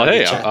 Cool. For well,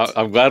 hey,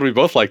 I'm glad we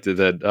both liked it.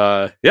 And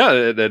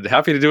and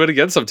happy to do it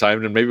again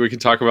sometime. And maybe we can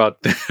talk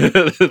about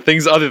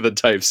things other than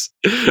types.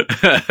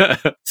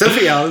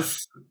 Something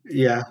else.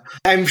 Yeah,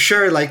 I'm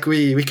sure. Like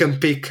we can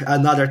pick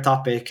another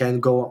topic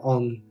and go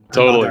on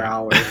another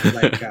hour.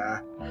 Like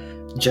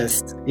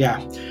just yeah.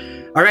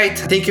 All right.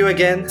 Thank you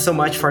again so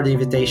much for the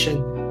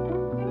invitation.